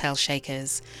cocktail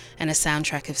shakers and a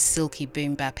soundtrack of silky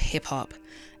boom-bap hip-hop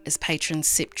as patrons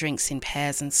sipped drinks in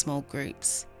pairs and small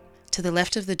groups. To the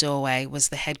left of the doorway was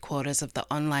the headquarters of the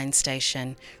online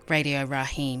station Radio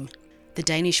Raheem. The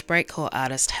Danish breakcore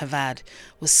artist Havad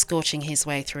was scorching his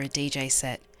way through a DJ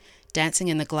set, dancing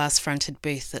in the glass-fronted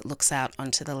booth that looks out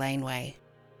onto the laneway.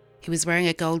 He was wearing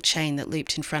a gold chain that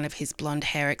looped in front of his blonde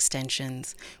hair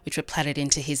extensions, which were plaited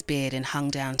into his beard and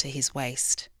hung down to his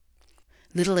waist.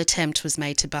 Little attempt was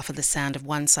made to buffer the sound of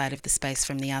one side of the space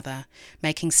from the other,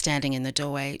 making standing in the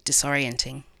doorway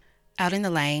disorienting. Out in the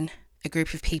lane, a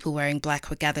group of people wearing black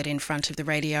were gathered in front of the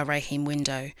Radio Raheem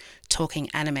window, talking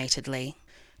animatedly.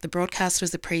 The broadcast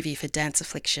was a preview for Dance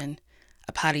Affliction,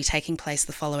 a party taking place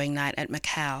the following night at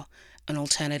Macau, an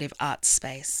alternative arts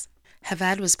space.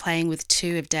 Havad was playing with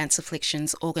two of Dance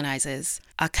Affliction's organisers,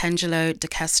 Arcangelo De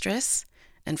Castris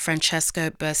and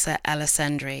Francesco Bursa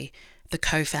Alessandri, the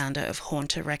co-founder of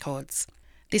Haunter Records.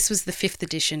 This was the 5th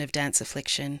edition of Dance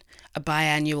Affliction, a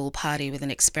biannual party with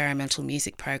an experimental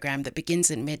music program that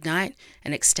begins at midnight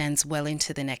and extends well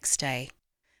into the next day.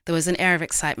 There was an air of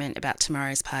excitement about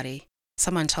tomorrow's party.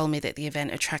 Someone told me that the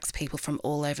event attracts people from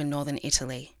all over northern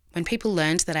Italy. When people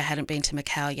learned that I hadn't been to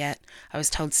Macau yet, I was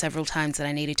told several times that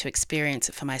I needed to experience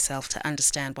it for myself to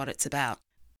understand what it's about.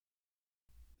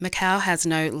 Macau has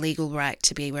no legal right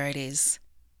to be where it is.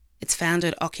 Its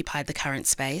founder occupied the current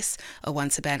space, a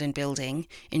once abandoned building,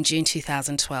 in June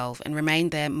 2012 and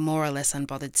remained there more or less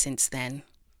unbothered since then.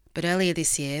 But earlier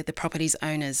this year, the property's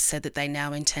owners said that they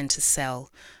now intend to sell,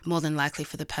 more than likely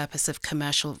for the purpose of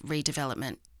commercial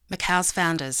redevelopment. Macau's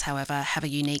founders, however, have a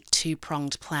unique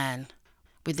two-pronged plan.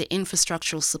 With the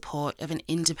infrastructural support of an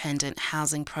independent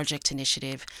housing project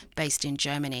initiative based in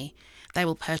Germany, they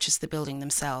will purchase the building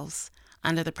themselves,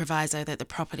 under the proviso that the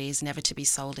property is never to be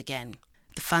sold again.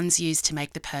 The funds used to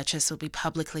make the purchase will be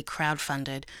publicly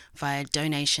crowdfunded via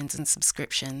donations and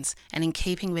subscriptions, and in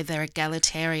keeping with their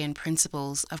egalitarian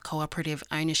principles of cooperative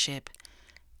ownership,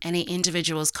 any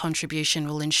individual's contribution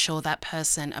will ensure that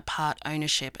person a part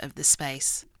ownership of the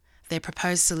space. Their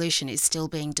proposed solution is still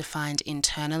being defined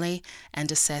internally and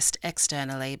assessed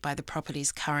externally by the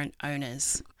property's current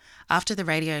owners. After the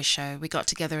radio show, we got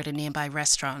together at a nearby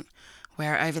restaurant,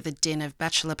 where over the din of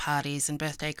bachelor parties and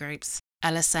birthday groups,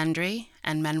 Alessandri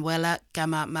and Manuela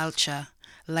Gama Malcha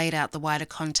laid out the wider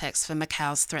context for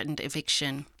Macau's threatened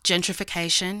eviction: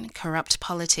 gentrification, corrupt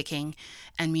politicking,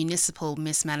 and municipal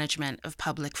mismanagement of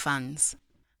public funds.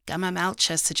 Gama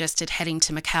Malcha suggested heading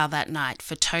to Macau that night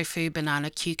for Tofu Banana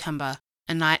Cucumber,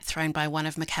 a night thrown by one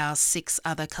of Macau's 6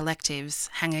 other collectives,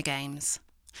 Hangar Games.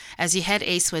 As you head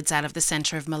eastwards out of the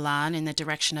centre of Milan in the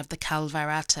direction of the Cal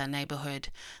Virata neighbourhood,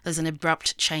 there's an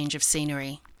abrupt change of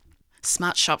scenery.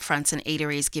 Smart shop fronts and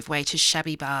eateries give way to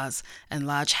shabby bars and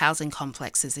large housing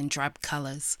complexes in drab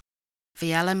colours.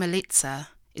 Viale Milizza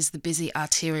is the busy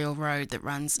arterial road that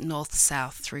runs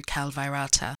north-south through Cal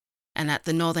Virata, and at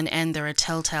the northern end there are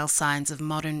telltale signs of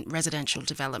modern residential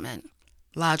development.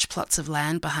 Large plots of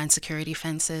land behind security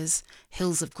fences,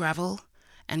 hills of gravel,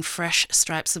 and fresh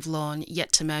stripes of lawn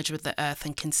yet to merge with the earth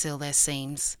and conceal their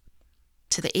seams.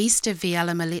 To the east of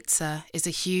Viale Milizza is a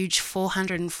huge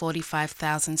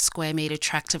 445,000 square metre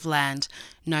tract of land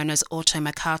known as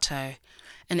Automercato,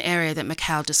 an area that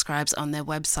Macau describes on their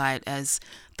website as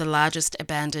the largest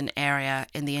abandoned area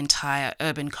in the entire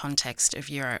urban context of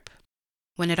Europe.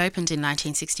 When it opened in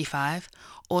 1965,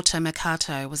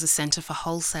 Automercato was a centre for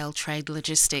wholesale trade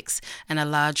logistics and a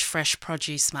large fresh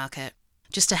produce market.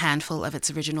 Just a handful of its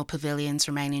original pavilions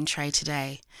remain in trade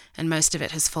today, and most of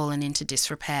it has fallen into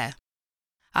disrepair.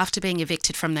 After being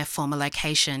evicted from their former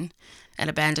location, an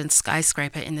abandoned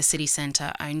skyscraper in the city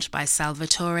centre owned by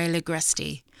Salvatore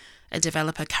Ligresti, a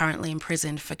developer currently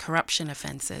imprisoned for corruption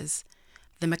offences,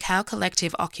 the Macau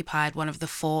Collective occupied one of the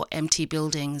 4 empty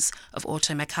buildings of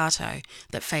Automercato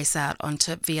that face out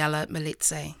onto Viale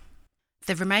Milizza.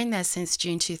 They've remained there since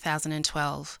June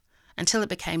 2012, until it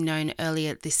became known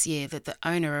earlier this year that the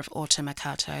owner of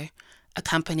Automercato, a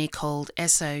company called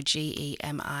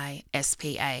SOGEMI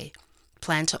SPA,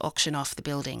 planned to auction off the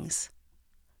buildings.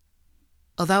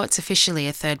 Although it's officially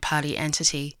a third-party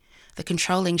entity, the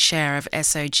controlling share of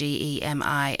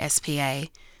SOGEMI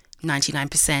SPA,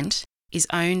 99%, is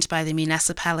owned by the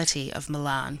municipality of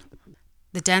Milan.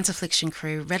 The Dance Affliction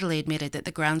crew readily admitted that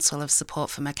the groundswell of support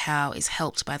for Macau is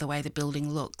helped by the way the building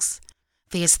looks.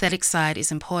 The aesthetic side is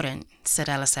important, said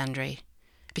Alessandri,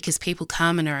 because people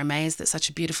come and are amazed that such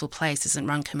a beautiful place isn't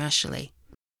run commercially.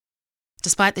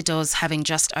 Despite the doors having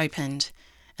just opened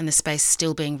and the space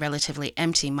still being relatively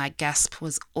empty, my gasp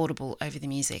was audible over the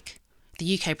music.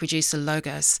 The UK producer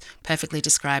Logos perfectly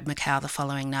described Macau the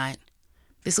following night.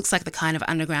 This looks like the kind of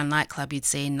underground nightclub you'd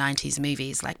see in 90s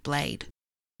movies like Blade.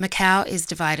 Macau is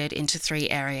divided into 3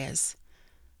 areas.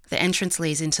 The entrance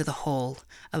leads into the hall,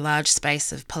 a large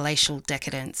space of palatial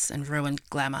decadence and ruined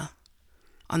glamour.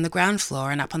 On the ground floor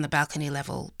and up on the balcony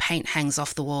level, paint hangs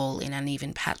off the wall in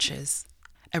uneven patches.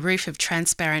 A roof of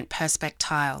transparent perspex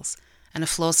tiles and a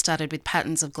floor studded with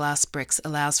patterns of glass bricks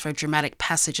allows for a dramatic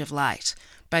passage of light,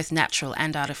 both natural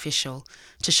and artificial,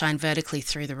 to shine vertically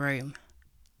through the room.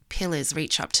 Pillars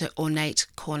reach up to ornate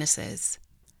cornices.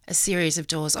 A series of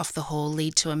doors off the hall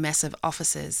lead to a mess of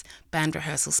offices, band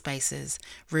rehearsal spaces,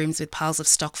 rooms with piles of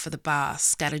stock for the bar,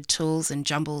 scattered tools and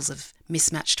jumbles of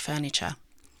mismatched furniture.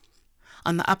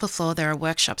 On the upper floor there are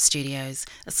workshop studios,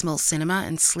 a small cinema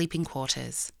and sleeping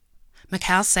quarters.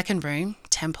 Macau's second room,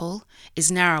 Temple,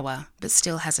 is narrower but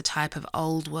still has a type of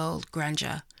old-world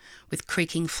grandeur, with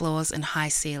creaking floors and high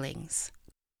ceilings.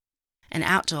 An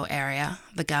outdoor area,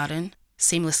 the garden,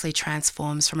 seamlessly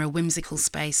transforms from a whimsical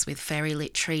space with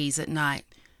fairy-lit trees at night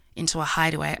into a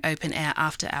hideaway open-air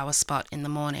after-hour spot in the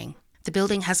morning. The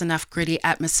building has enough gritty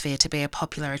atmosphere to be a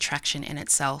popular attraction in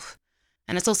itself,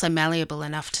 and it's also malleable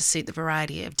enough to suit the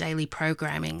variety of daily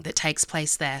programming that takes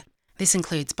place there. This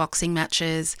includes boxing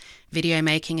matches, video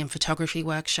making and photography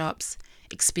workshops,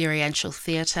 experiential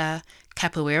theatre,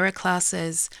 capoeira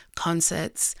classes,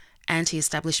 concerts,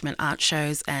 anti-establishment art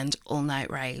shows and all-night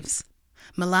raves.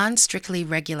 Milan strictly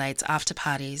regulates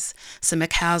after-parties, so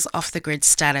Macau's off-the-grid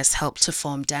status helped to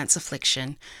form Dance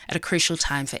Affliction at a crucial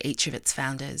time for each of its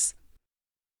founders.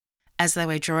 As they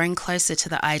were drawing closer to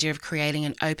the idea of creating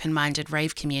an open-minded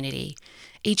rave community,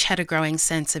 each had a growing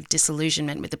sense of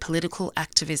disillusionment with the political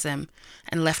activism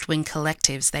and left-wing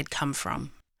collectives they'd come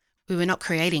from. "We were not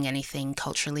creating anything,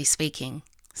 culturally speaking,"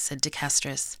 said De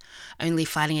Castris, "only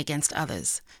fighting against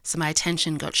others, so my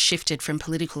attention got shifted from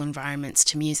political environments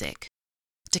to music."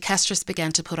 De Castris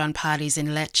began to put on parties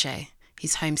in Lecce,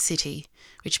 his home city,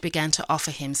 which began to offer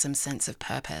him some sense of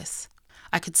purpose.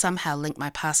 I could somehow link my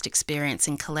past experience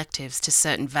in collectives to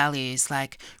certain values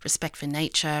like respect for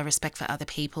nature, respect for other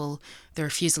people, the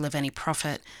refusal of any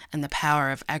profit, and the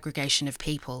power of aggregation of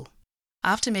people.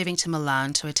 After moving to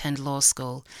Milan to attend law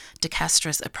school, De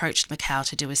Castris approached Macau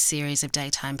to do a series of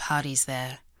daytime parties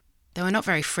there. They were not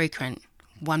very frequent,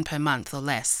 1 per month or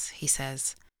less, he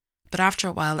says. But after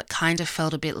a while it kind of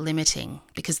felt a bit limiting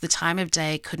because the time of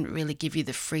day couldn't really give you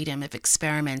the freedom of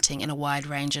experimenting in a wide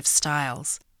range of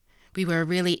styles. We were a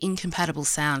really incompatible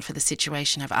sound for the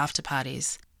situation of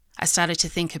after-parties. I started to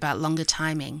think about longer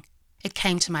timing. It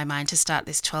came to my mind to start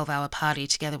this 12-hour party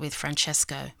together with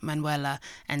Francesco, Manuela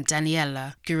and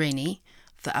Daniela Gurini,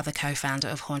 the other co-founder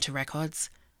of Haunter Records,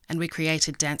 and we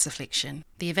created Dance Affliction.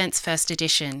 The event's first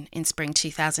edition, in spring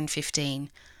 2015,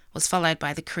 was followed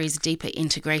by the crew's deeper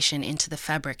integration into the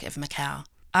fabric of Macau.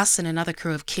 Us and another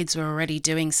crew of kids were already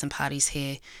doing some parties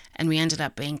here, and we ended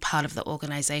up being part of the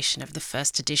organisation of the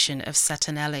first edition of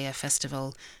Saturnalia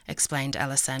Festival, explained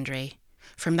Alessandri.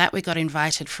 From that we got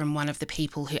invited from one of the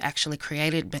people who actually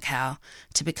created Macau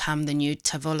to become the new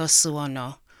Tavolo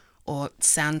Suono, or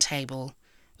Sound Table,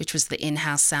 which was the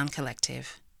in-house sound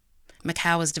collective.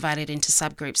 Macau was divided into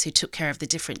subgroups who took care of the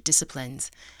different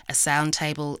disciplines, a sound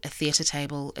table, a theatre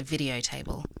table, a video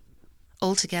table.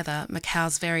 Altogether,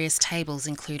 Macau's various tables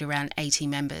include around 80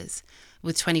 members,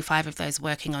 with 25 of those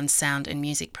working on sound and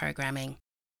music programming.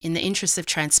 In the interests of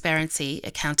transparency,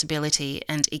 accountability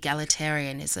and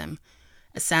egalitarianism,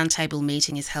 a sound table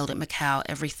meeting is held at Macau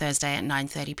every Thursday at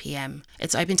 9:30 p.m.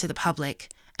 It's open to the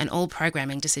public, and all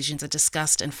programming decisions are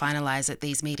discussed and finalised at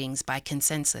these meetings by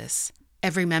consensus.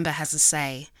 Every member has a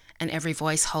say, and every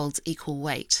voice holds equal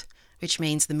weight, which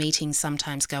means the meetings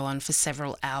sometimes go on for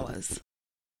several hours.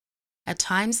 At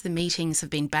times, the meetings have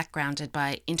been backgrounded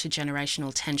by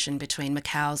intergenerational tension between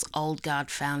Macau's old guard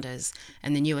founders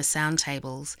and the newer sound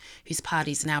tables, whose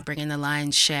parties now bring in the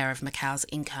lion's share of Macau's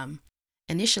income.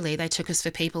 Initially, they took us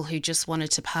for people who just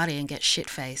wanted to party and get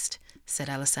shit-faced, said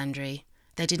Alessandri.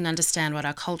 They didn't understand what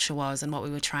our culture was and what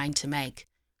we were trying to make.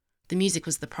 The music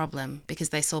was the problem, because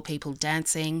they saw people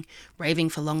dancing, raving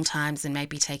for long times and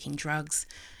maybe taking drugs,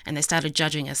 and they started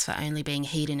judging us for only being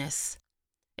hedonists.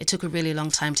 It took a really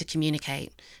long time to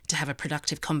communicate, to have a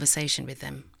productive conversation with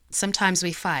them. Sometimes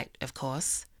we fight, of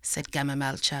course, said Gamma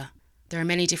Melcher. There are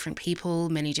many different people,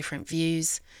 many different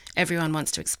views. Everyone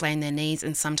wants to explain their needs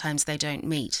and sometimes they don't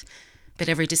meet, but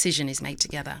every decision is made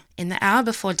together. In the hour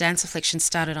before Dance Affliction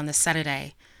started on the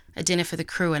Saturday, a dinner for the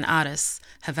crew and artists,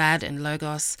 Havad and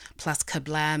Logos, plus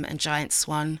Kablam and Giant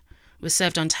Swan, was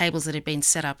served on tables that had been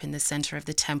set up in the centre of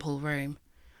the temple room.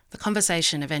 The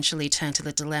conversation eventually turned to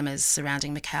the dilemmas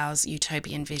surrounding Macau's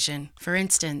utopian vision. For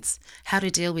instance, how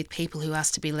to deal with people who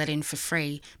ask to be let in for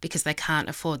free because they can't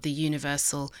afford the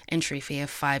universal entry fee of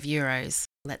 €5.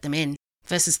 Let them in.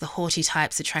 Versus the haughty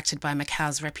types attracted by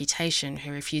Macau's reputation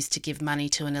who refuse to give money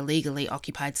to an illegally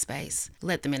occupied space.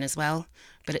 Let them in as well,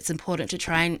 but it's important to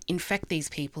try and infect these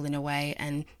people in a way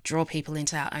and draw people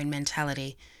into our own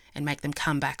mentality and make them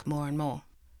come back more and more.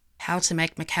 How to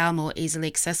make Macau more easily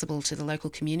accessible to the local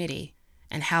community,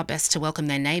 and how best to welcome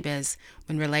their neighbours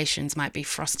when relations might be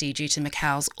frosty due to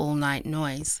Macau's all-night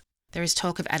noise. There is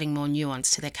talk of adding more nuance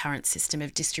to their current system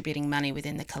of distributing money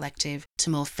within the collective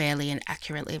to more fairly and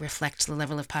accurately reflect the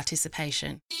level of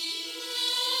participation.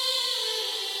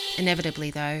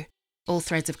 Inevitably, though, all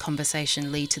threads of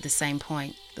conversation lead to the same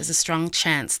point. There's a strong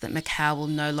chance that Macau will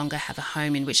no longer have a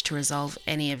home in which to resolve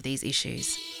any of these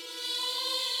issues.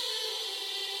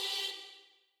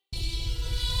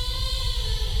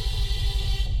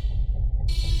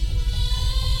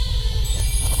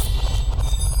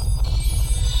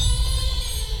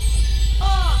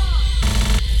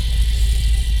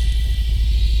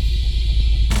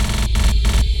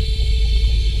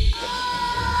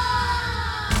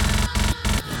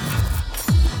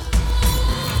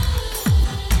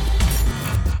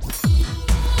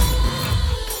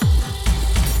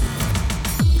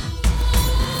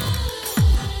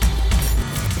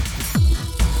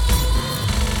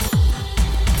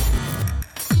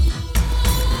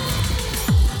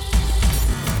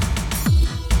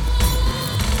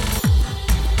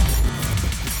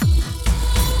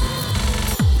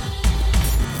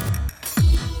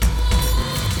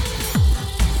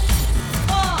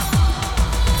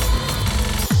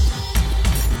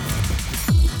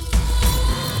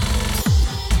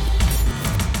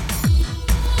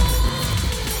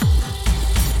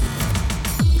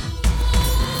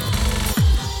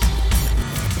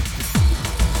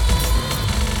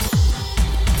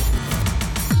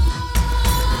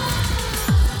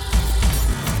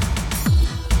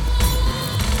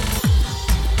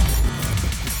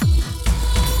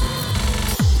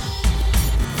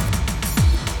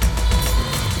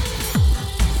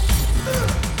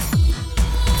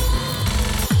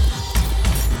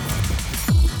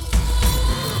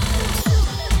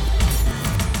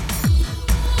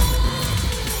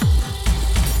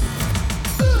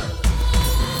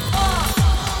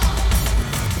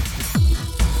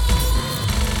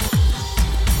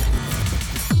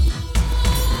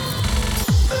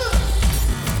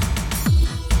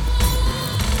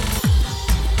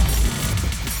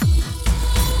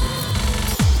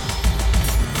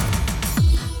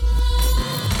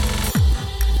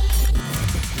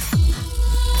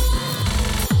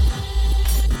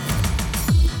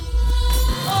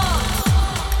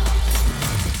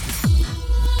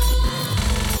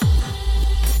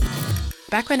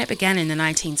 Back when it began in the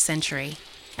 19th century,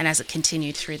 and as it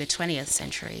continued through the 20th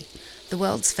century, the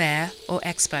World's Fair, or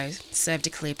Expo, served a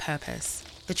clear purpose.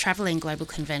 The travelling global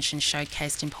convention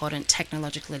showcased important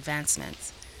technological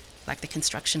advancements, like the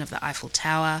construction of the Eiffel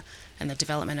Tower and the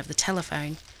development of the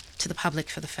telephone, to the public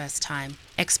for the first time.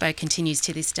 Expo continues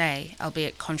to this day,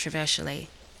 albeit controversially.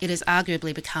 It has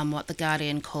arguably become what The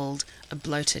Guardian called a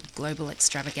bloated global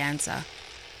extravaganza,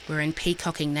 wherein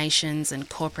peacocking nations and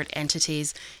corporate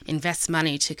entities invest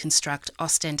money to construct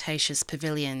ostentatious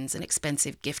pavilions and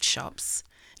expensive gift shops.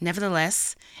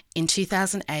 Nevertheless, in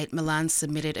 2008, Milan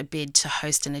submitted a bid to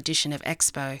host an edition of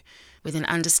Expo, with an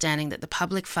understanding that the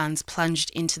public funds plunged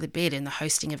into the bid in the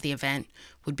hosting of the event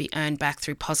would be earned back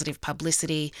through positive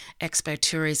publicity, Expo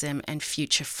tourism, and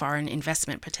future foreign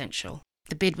investment potential.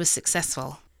 The bid was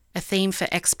successful. A theme for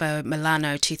Expo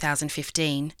Milano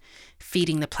 2015,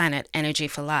 Feeding the Planet, Energy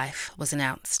for Life, was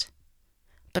announced.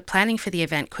 But planning for the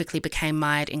event quickly became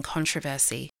mired in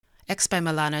controversy. Expo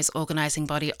Milano's organising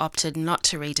body opted not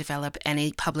to redevelop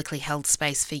any publicly held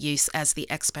space for use as the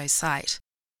Expo site.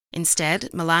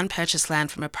 Instead, Milan purchased land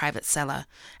from a private seller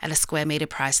at a square metre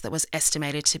price that was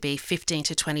estimated to be 15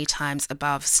 to 20 times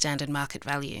above standard market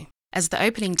value. As the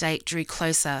opening date drew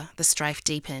closer, the strife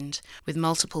deepened, with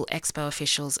multiple Expo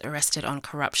officials arrested on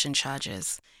corruption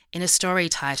charges. In a story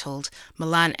titled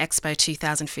Milan Expo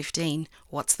 2015,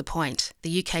 What's the Point?,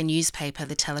 the UK newspaper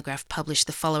The Telegraph published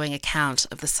the following account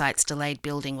of the site's delayed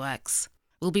building works.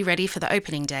 "We'll be ready for the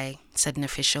opening day," said an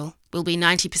official. "We'll be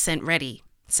 90% ready,"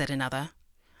 said another.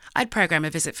 "I'd program a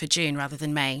visit for June rather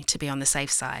than May to be on the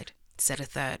safe side," said a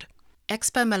third.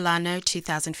 Expo Milano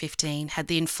 2015 had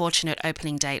the unfortunate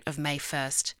opening date of May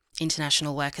 1st,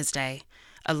 International Workers' Day,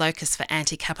 a locus for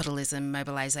anti-capitalism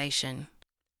mobilisation.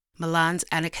 Milan's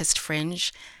anarchist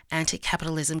fringe,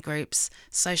 anti-capitalism groups,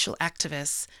 social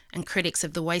activists, and critics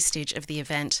of the wastage of the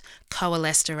event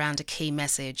coalesced around a key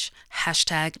message,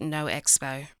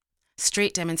 #NoExpo.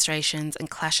 Street demonstrations and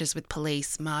clashes with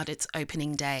police marred its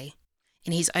opening day.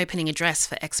 In his opening address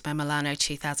for Expo Milano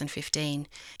 2015,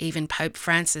 even Pope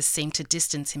Francis seemed to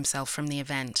distance himself from the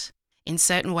event. In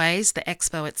certain ways, the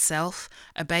Expo itself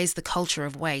obeys the culture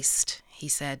of waste, he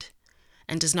said,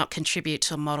 and does not contribute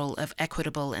to a model of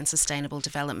equitable and sustainable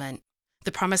development.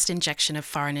 The promised injection of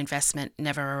foreign investment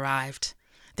never arrived.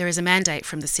 There is a mandate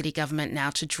from the city government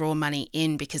now to draw money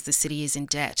in because the city is in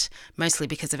debt, mostly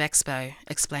because of Expo,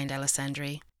 explained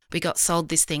Alessandri. We got sold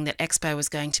this thing that Expo was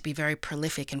going to be very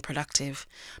prolific and productive,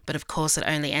 but of course it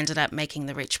only ended up making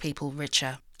the rich people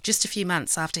richer. Just a few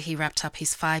months after he wrapped up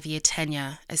his 5-year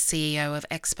tenure as CEO of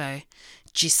Expo,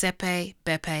 Giuseppe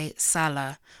Beppe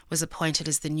Sala was appointed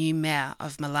as the new mayor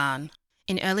of Milan.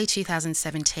 In early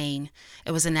 2017,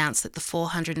 it was announced that the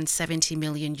 €470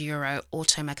 million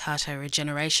Automercato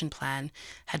regeneration plan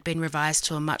had been revised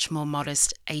to a much more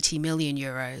modest €80 million,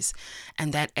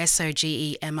 and that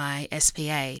SOGEMI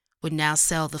SPA would now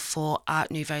sell the 4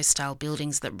 Art Nouveau-style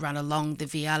buildings that run along the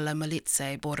Viale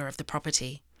Molise border of the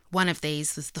property. One of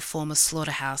these was the former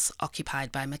slaughterhouse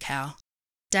occupied by Macau.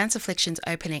 Dance Affliction's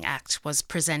opening act was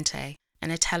Presente,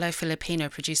 an Italo-Filipino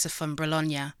producer from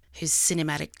Bologna, whose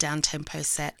cinematic down-tempo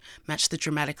set matched the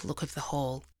dramatic look of the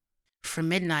hall. From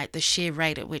midnight, the sheer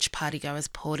rate at which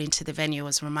partygoers poured into the venue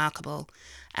was remarkable,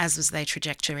 as was their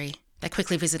trajectory. They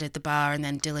quickly visited the bar and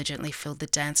then diligently filled the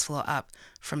dance floor up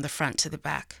from the front to the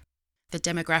back. The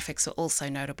demographics were also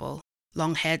notable.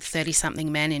 Long-haired 30-something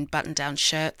men in button-down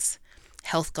shirts,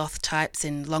 health goth types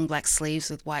in long black sleeves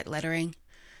with white lettering,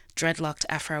 dreadlocked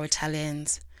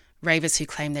Afro-Italians, ravers who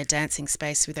claim their dancing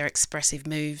space with their expressive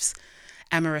moves,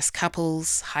 amorous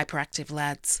couples, hyperactive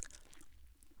lads.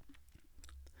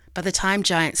 By the time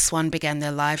Giant Swan began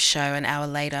their live show an hour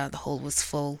later, the hall was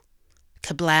full.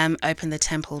 Kablam opened the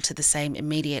temple to the same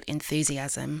immediate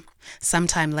enthusiasm.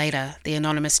 Sometime later, the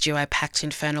anonymous duo Pact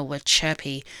Infernal were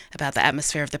chirpy about the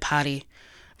atmosphere of the party,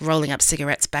 rolling up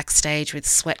cigarettes backstage with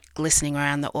sweat glistening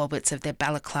around the orbits of their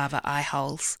balaclava eye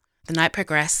holes. The night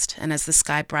progressed, and as the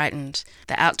sky brightened,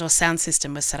 the outdoor sound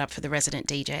system was set up for the resident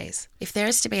DJs. If there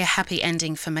is to be a happy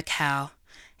ending for Macau,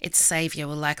 its saviour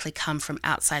will likely come from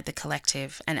outside the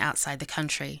collective and outside the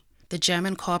country. The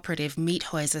German cooperative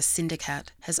Miethäuser Syndikat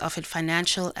has offered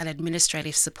financial and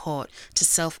administrative support to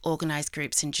self-organised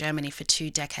groups in Germany for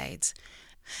 2 decades,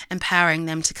 empowering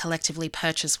them to collectively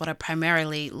purchase what are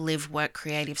primarily live-work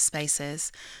creative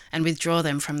spaces and withdraw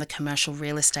them from the commercial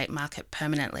real estate market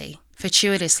permanently.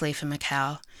 Fortuitously for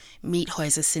Macau,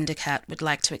 Miethäuser Syndikat would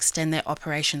like to extend their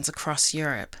operations across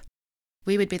Europe.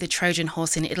 We would be the Trojan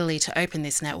horse in Italy to open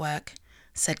this network,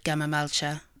 said Gamma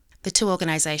Malcha. The 2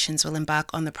 organisations will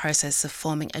embark on the process of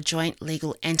forming a joint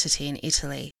legal entity in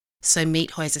Italy, so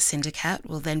Miethäuser Syndikat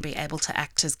will then be able to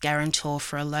act as guarantor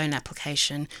for a loan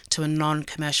application to a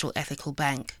non-commercial ethical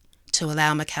bank, to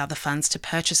allow Macau the funds to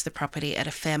purchase the property at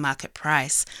a fair market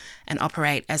price and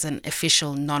operate as an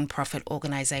official non-profit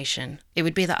organisation. It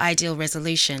would be the ideal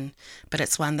resolution, but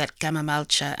it's one that Gamma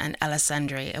Malcha and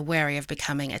Alessandri are wary of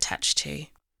becoming attached to.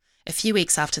 A few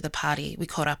weeks after the party, we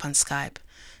caught up on Skype,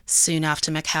 soon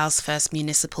after Macau's first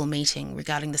municipal meeting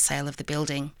regarding the sale of the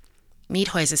building.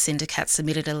 Miethäuser Syndikat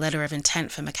submitted a letter of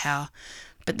intent for Macau,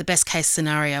 but the best-case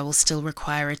scenario will still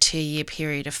require a 2-year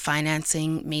period of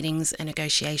financing, meetings and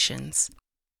negotiations.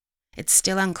 It's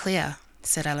still unclear,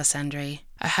 said Alessandri.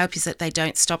 Our hope is that they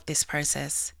don't stop this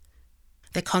process.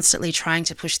 They're constantly trying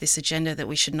to push this agenda that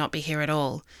we should not be here at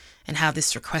all, and how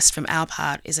this request from our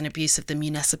part is an abuse of the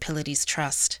municipality's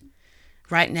trust.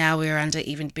 Right now we are under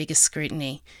even bigger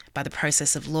scrutiny by the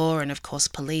process of law and of course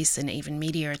police and even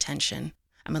media attention.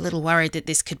 I'm a little worried that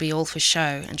this could be all for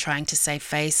show and trying to save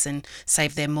face and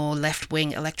save their more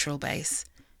left-wing electoral base.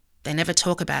 They never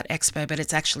talk about Expo, but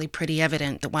it's actually pretty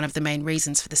evident that one of the main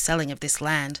reasons for the selling of this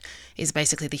land is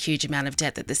basically the huge amount of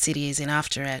debt that the city is in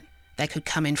after it. They could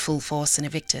come in full force and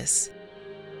evict us.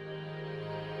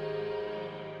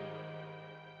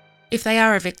 If they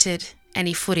are evicted,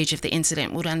 any footage of the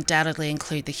incident would undoubtedly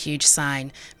include the huge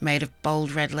sign made of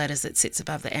bold red letters that sits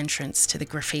above the entrance to the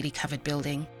graffiti-covered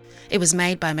building. It was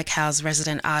made by Macau's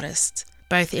resident artists,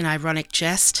 both in ironic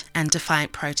jest and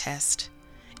defiant protest.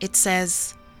 It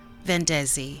says,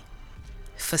 Vendesi,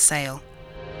 for sale.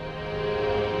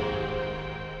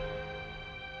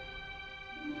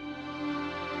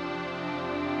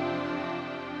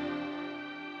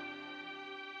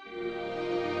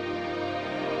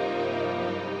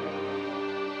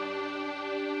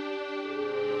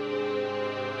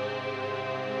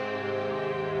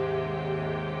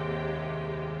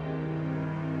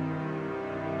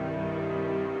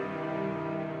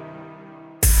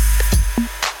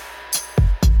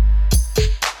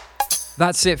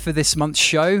 That's it for this month's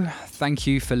show. Thank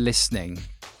you for listening.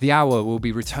 The Hour will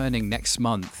be returning next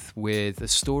month with a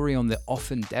story on the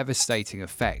often devastating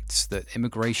effects that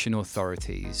immigration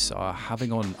authorities are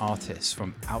having on artists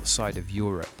from outside of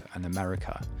Europe and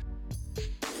America.